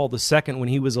John Paul II, when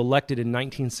he was elected in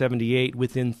 1978,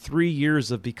 within 3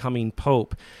 years of becoming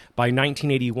Pope, by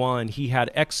 1981, he had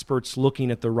experts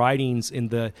looking at the writings in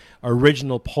the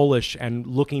original Polish and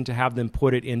looking to have them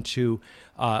put it into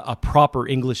a proper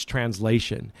English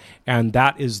translation. And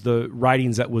that is the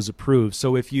writings that was approved.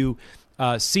 So if you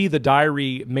see the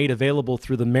diary made available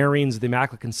through the Marians of the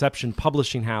Immaculate Conception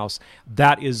Publishing House,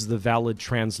 that is the valid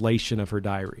translation of her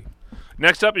diary.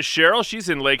 Next up is Cheryl. She's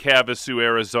in Lake Havasu,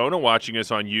 Arizona, watching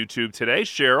us on YouTube today.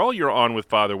 Cheryl, you're on with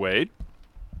Father Wade.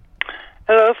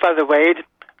 Hello, Father Wade.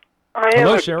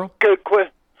 Hello, Cheryl.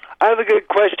 I have a good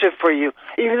question for you.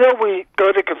 Even though we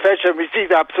go to confession and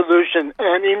receive absolution,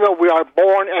 and even though we are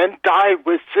born and die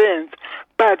with sins,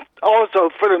 but also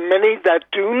for the many that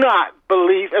do not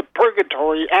believe in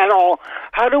purgatory at all,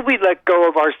 how do we let go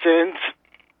of our sins?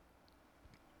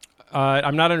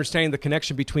 I'm not understanding the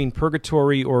connection between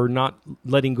purgatory or not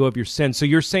letting go of your sin. So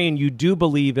you're saying you do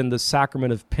believe in the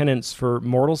sacrament of penance for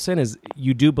mortal sin?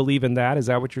 You do believe in that? Is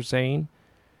that what you're saying?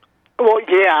 Well,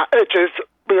 yeah. It's just,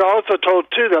 we're also told,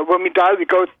 too, that when we die, we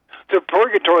go to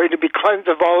purgatory to be cleansed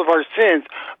of all of our sins.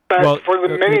 But for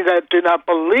the many that do not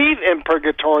believe in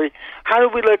purgatory, how do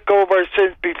we let go of our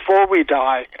sins before we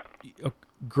die?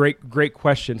 Great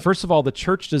question. First of all, the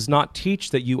church does not teach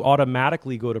that you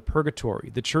automatically go to purgatory.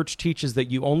 The church teaches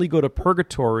that you only go to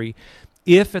purgatory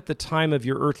if at the time of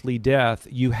your earthly death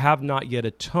you have not yet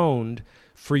atoned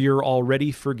for your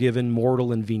already forgiven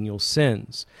mortal and venial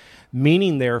sins.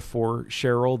 Meaning, therefore,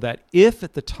 Cheryl, that if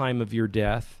at the time of your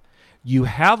death you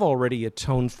have already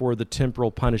atoned for the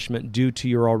temporal punishment due to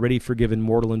your already forgiven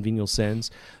mortal and venial sins,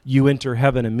 you enter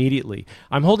heaven immediately.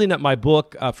 I'm holding up my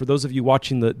book for those of you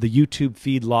watching the YouTube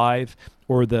feed live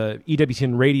or the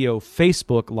EWTN Radio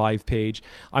Facebook live page.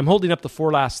 I'm holding up The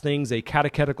Four Last Things, a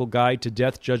catechetical guide to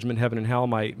death, judgment, heaven, and hell,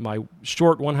 my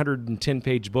short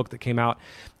 110-page book that came out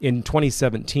in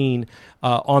 2017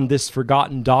 on this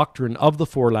forgotten doctrine of the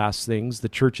four last things, the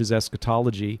church's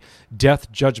eschatology,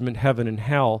 death, judgment, heaven, and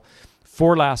hell.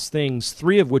 Four last things,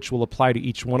 three of which will apply to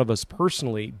each one of us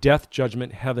personally: death,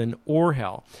 judgment, heaven, or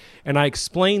hell. And I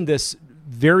explained this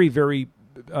very, very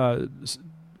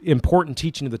important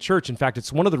teaching of the church. In fact,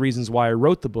 it's one of the reasons why I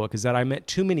wrote the book, is that I met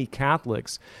too many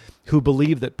Catholics who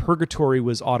believed that purgatory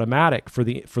was automatic for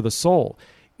the soul.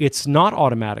 It's not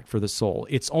automatic for the soul.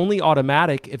 It's only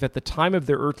automatic if at the time of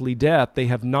their earthly death they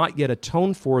have not yet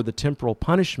atoned for the temporal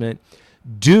punishment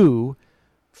due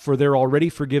for their already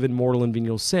forgiven mortal and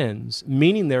venial sins,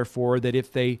 meaning, therefore, that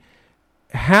if they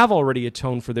have already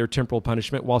atoned for their temporal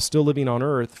punishment while still living on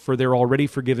earth for their already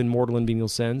forgiven mortal and venial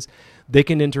sins, they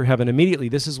can enter heaven immediately.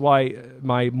 This is why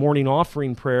my morning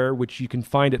offering prayer, which you can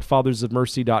find at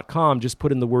fathersofmercy.com, just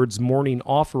put in the words morning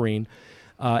offering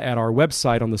at our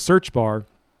website on the search bar,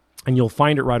 and you'll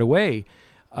find it right away.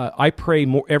 I pray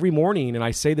every morning, and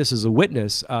I say this as a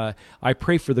witness, I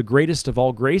pray for the greatest of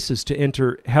all graces to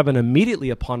enter heaven immediately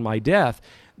upon my death,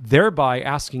 thereby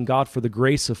asking God for the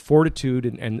grace of fortitude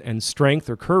and strength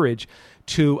or courage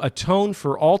to atone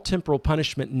for all temporal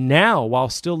punishment now while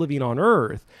still living on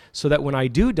earth, so that when I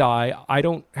do die, I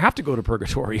don't have to go to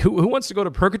purgatory. Who wants to go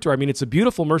to purgatory? I mean, it's a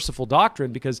beautiful, merciful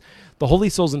doctrine because the holy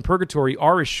souls in purgatory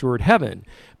are assured heaven.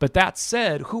 But that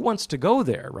said, who wants to go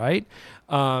there, right?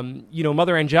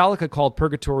 Mother Angelica called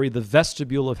purgatory the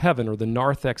vestibule of heaven, or the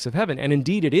narthex of heaven. And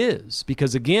indeed it is,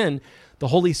 because again, the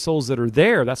holy souls that are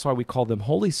there, that's why we call them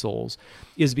holy souls,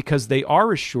 is because they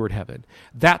are assured heaven.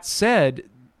 That said,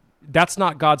 that's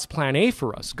not God's plan A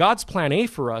for us. God's plan A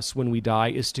for us when we die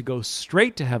is to go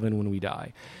straight to heaven when we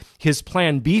die. His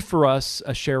plan B for us,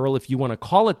 Cheryl, if you want to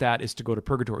call it that, is to go to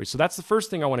purgatory. So that's the first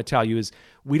thing I want to tell you is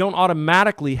we don't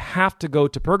automatically have to go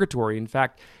to purgatory. In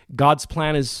fact, God's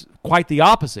plan is quite the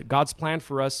opposite. God's plan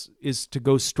for us is to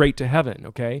go straight to heaven,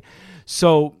 okay?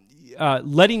 So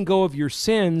letting go of your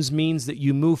sins means that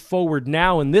you move forward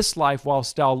now in this life while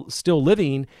still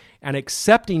living and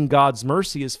accepting God's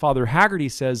mercy, as Father Haggerty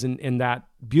says in that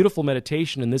beautiful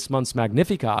meditation in this month's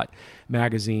Magnificat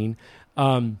magazine,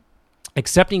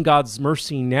 accepting God's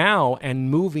mercy now and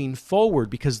moving forward,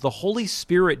 because the Holy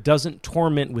Spirit doesn't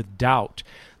torment with doubt.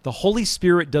 The Holy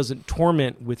Spirit doesn't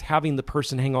torment with having the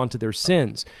person hang on to their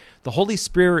sins. The Holy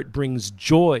Spirit brings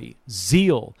joy,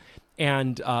 zeal,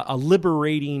 and a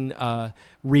liberating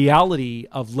reality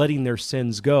of letting their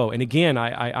sins go. And again,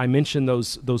 I mentioned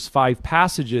those 5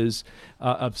 passages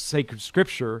of sacred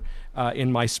Scripture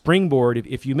in my springboard.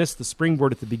 If you missed the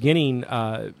springboard at the beginning,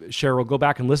 Cheryl, go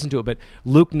back and listen to it. But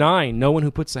Luke 9, no one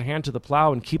who puts a hand to the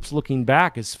plow and keeps looking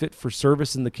back is fit for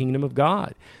service in the kingdom of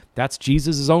God. That's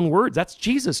Jesus' own words. That's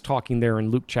Jesus talking there in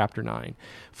Luke chapter 9.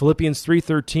 Philippians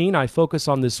 3:13, I focus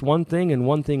on this one thing and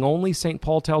one thing only. St.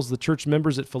 Paul tells the church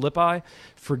members at Philippi,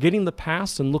 forgetting the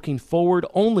past and looking forward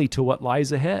only to what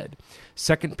lies ahead.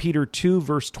 2 Peter 2,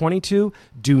 verse 22,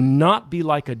 do not be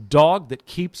like a dog that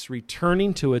keeps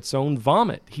returning to its own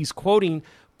vomit. He's quoting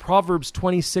Proverbs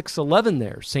 26:11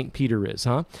 there, St. Peter is,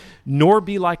 Nor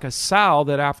be like a sow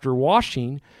that after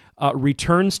washing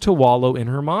returns to wallow in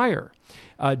her mire.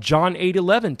 John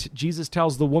 8:11, Jesus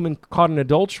tells the woman caught in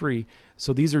adultery,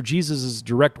 so these are Jesus'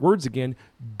 direct words again,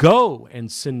 go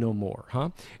and sin no more.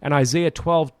 And Isaiah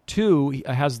 12:2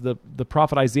 has the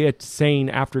prophet Isaiah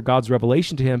saying after God's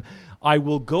revelation to him, I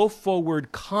will go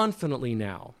forward confidently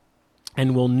now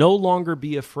and will no longer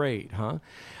be afraid.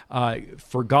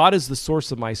 For God is the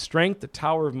source of my strength, the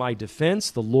tower of my defense.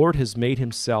 The Lord has made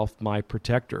himself my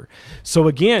protector. So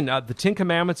again, the 10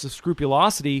 Commandments of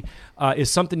Scrupulosity is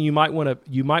something you might want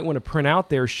to print out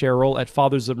there, Cheryl, at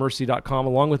fathersofmercy.com,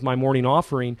 along with my morning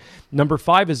offering. Number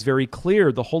 5 is very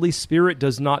clear. The Holy Spirit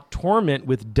does not torment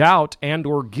with doubt and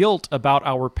or guilt about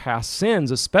our past sins,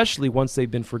 especially once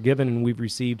they've been forgiven and we've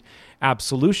received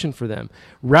absolution for them.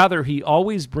 Rather, he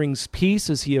always brings peace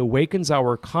as he awakens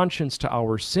our conscience to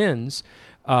our sins,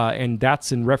 and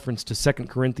that's in reference to 2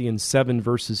 Corinthians 7,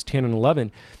 verses 10 and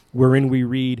 11, wherein we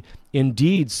read,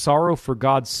 indeed, sorrow for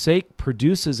God's sake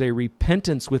produces a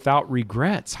repentance without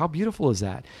regrets. How beautiful is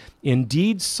that?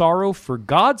 Indeed, sorrow for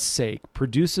God's sake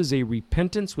produces a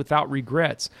repentance without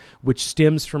regrets, which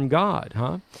stems from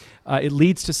God. It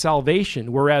leads to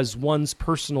salvation, whereas one's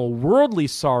personal worldly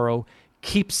sorrow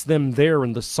keeps them there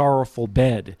in the sorrowful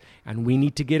bed. And we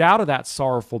need to get out of that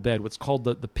sorrowful bed, what's called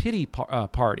the pity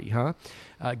party.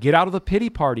 Get out of the pity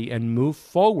party and move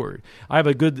forward. I have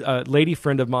a good lady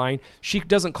friend of mine. She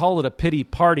doesn't call it a pity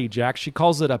party, Jack. She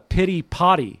calls it a pity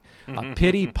potty. A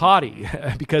pity potty,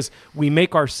 because we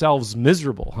make ourselves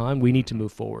miserable, and we need to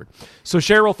move forward. So,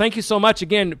 Cheryl, thank you so much.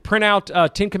 Again, print out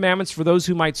 10 Commandments for those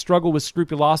who might struggle with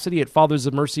scrupulosity at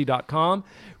fathersofmercy.com.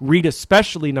 Read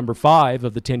especially number 5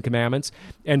 of the 10 Commandments,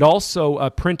 and also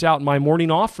print out my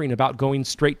morning offering about going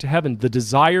straight to heaven, the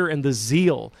desire and the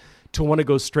zeal to want to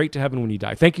go straight to heaven when you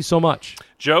die. Thank you so much.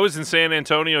 Joe is in San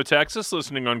Antonio, Texas,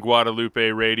 listening on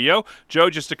Guadalupe Radio. Joe,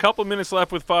 just a couple minutes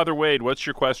left with Father Wade. What's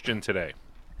your question today?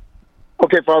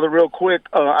 Okay, Father, real quick.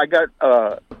 I got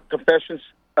confessions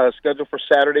scheduled for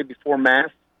Saturday before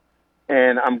Mass,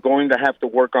 and I'm going to have to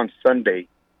work on Sunday.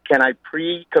 Can I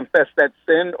pre-confess that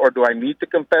sin, or do I need to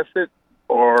confess it?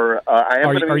 Or I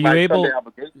am going to meet my Sunday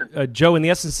obligation. Joe, in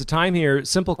the essence of time here,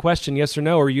 simple question, yes or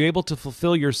no. Are you able to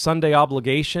fulfill your Sunday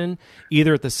obligation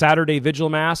either at the Saturday Vigil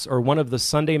Mass or one of the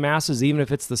Sunday Masses, even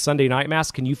if it's the Sunday night Mass?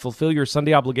 Can you fulfill your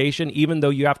Sunday obligation even though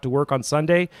you have to work on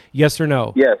Sunday? Yes or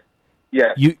no? Yes.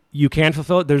 Yes. You can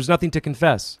fulfill it? There's nothing to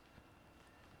confess.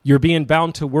 You're being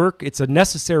bound to work. It's a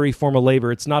necessary form of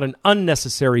labor. It's not an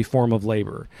unnecessary form of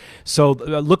labor. So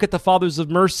look at the Fathers of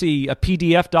Mercy, a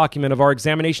PDF document of our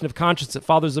examination of conscience at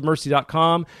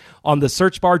fathersofmercy.com. On the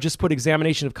search bar, just put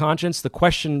examination of conscience. The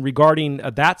question regarding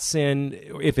that sin,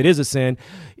 if it is a sin,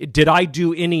 did I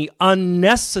do any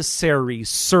unnecessary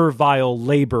servile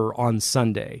labor on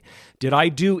Sunday? Did I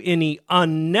do any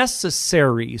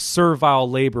unnecessary servile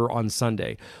labor on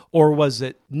Sunday? Or was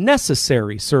it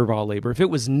necessary servile labor? If it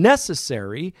was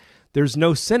necessary, there's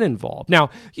no sin involved.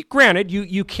 Now, granted,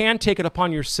 you can take it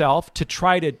upon yourself to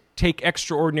try to take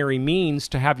extraordinary means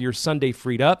to have your Sunday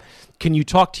freed up. Can you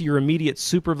talk to your immediate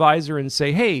supervisor and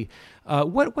say, hey,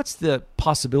 what's the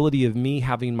possibility of me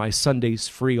having my Sundays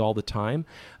free all the time?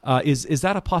 Is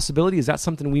that a possibility? Is that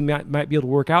something we might be able to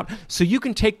work out? So you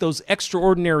can take those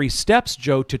extraordinary steps,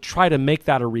 Joe, to try to make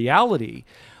that a reality.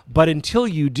 But until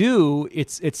you do,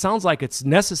 it sounds like it's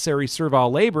necessary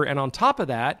servile labor. And on top of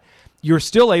that, you're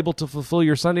still able to fulfill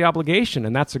your Sunday obligation.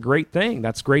 And that's a great thing.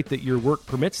 That's great that your work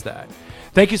permits that.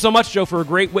 Thank you so much, Joe, for a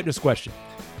great witness question.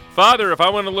 Father, if I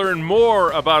want to learn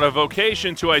more about a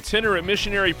vocation to itinerant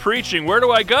missionary preaching, where do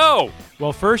I go?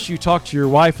 Well, first you talk to your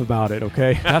wife about it,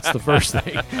 okay? That's the first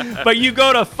thing. But you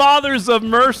go to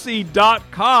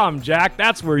fathersofmercy.com, Jack.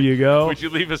 That's where you go. Would you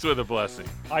leave us with a blessing?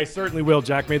 I certainly will,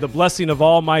 Jack. May the blessing of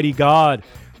Almighty God,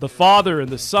 the Father and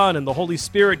the Son and the Holy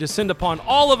Spirit descend upon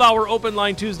all of our Open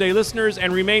Line Tuesday listeners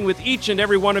and remain with each and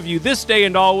every one of you this day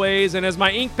and always. And as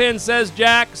my ink pen says,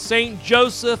 Jack, St.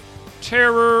 Joseph,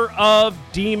 terror of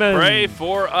demons. Pray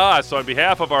for us. On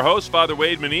behalf of our host, Father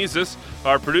Wade Menezes,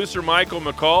 our producer, Michael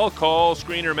McCall, call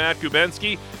screener, Matt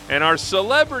Kubensky, and our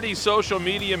celebrity social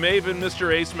media maven,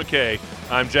 Mr. Ace McKay,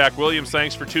 I'm Jack Williams.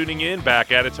 Thanks for tuning in.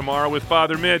 Back at it tomorrow with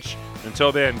Father Mitch.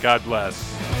 Until then, God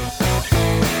bless.